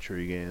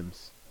Debauchery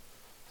Games.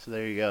 So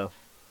there you go.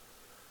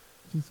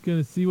 Just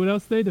gonna see what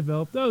else they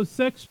developed. Oh,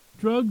 sex,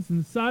 drugs,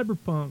 and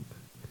cyberpunk.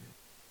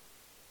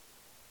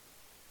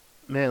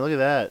 Man, look at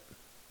that.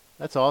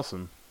 That's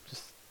awesome.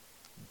 Just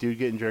dude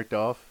getting jerked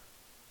off.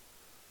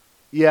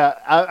 Yeah,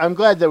 I'm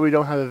glad that we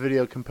don't have a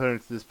video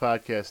component to this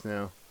podcast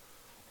now.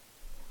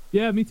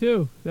 Yeah, me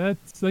too.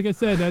 That's like I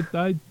said.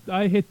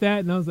 I hit that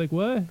and I was like,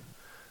 what?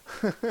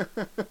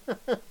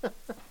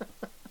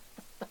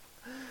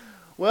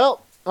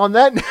 Well, on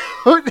that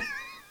note,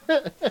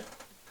 I Did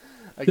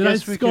I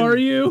guess we scar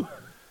can, you?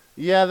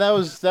 Yeah, that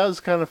was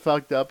kind of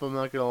fucked up. I'm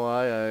not gonna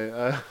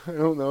lie. I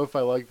don't know if I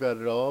like that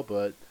at all,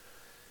 but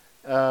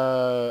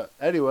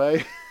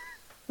anyway,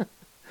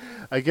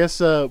 I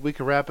guess we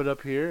can wrap it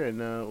up here, and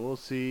we'll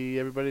see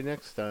everybody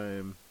next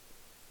time.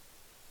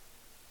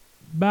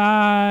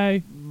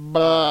 Bye.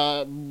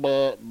 Bye.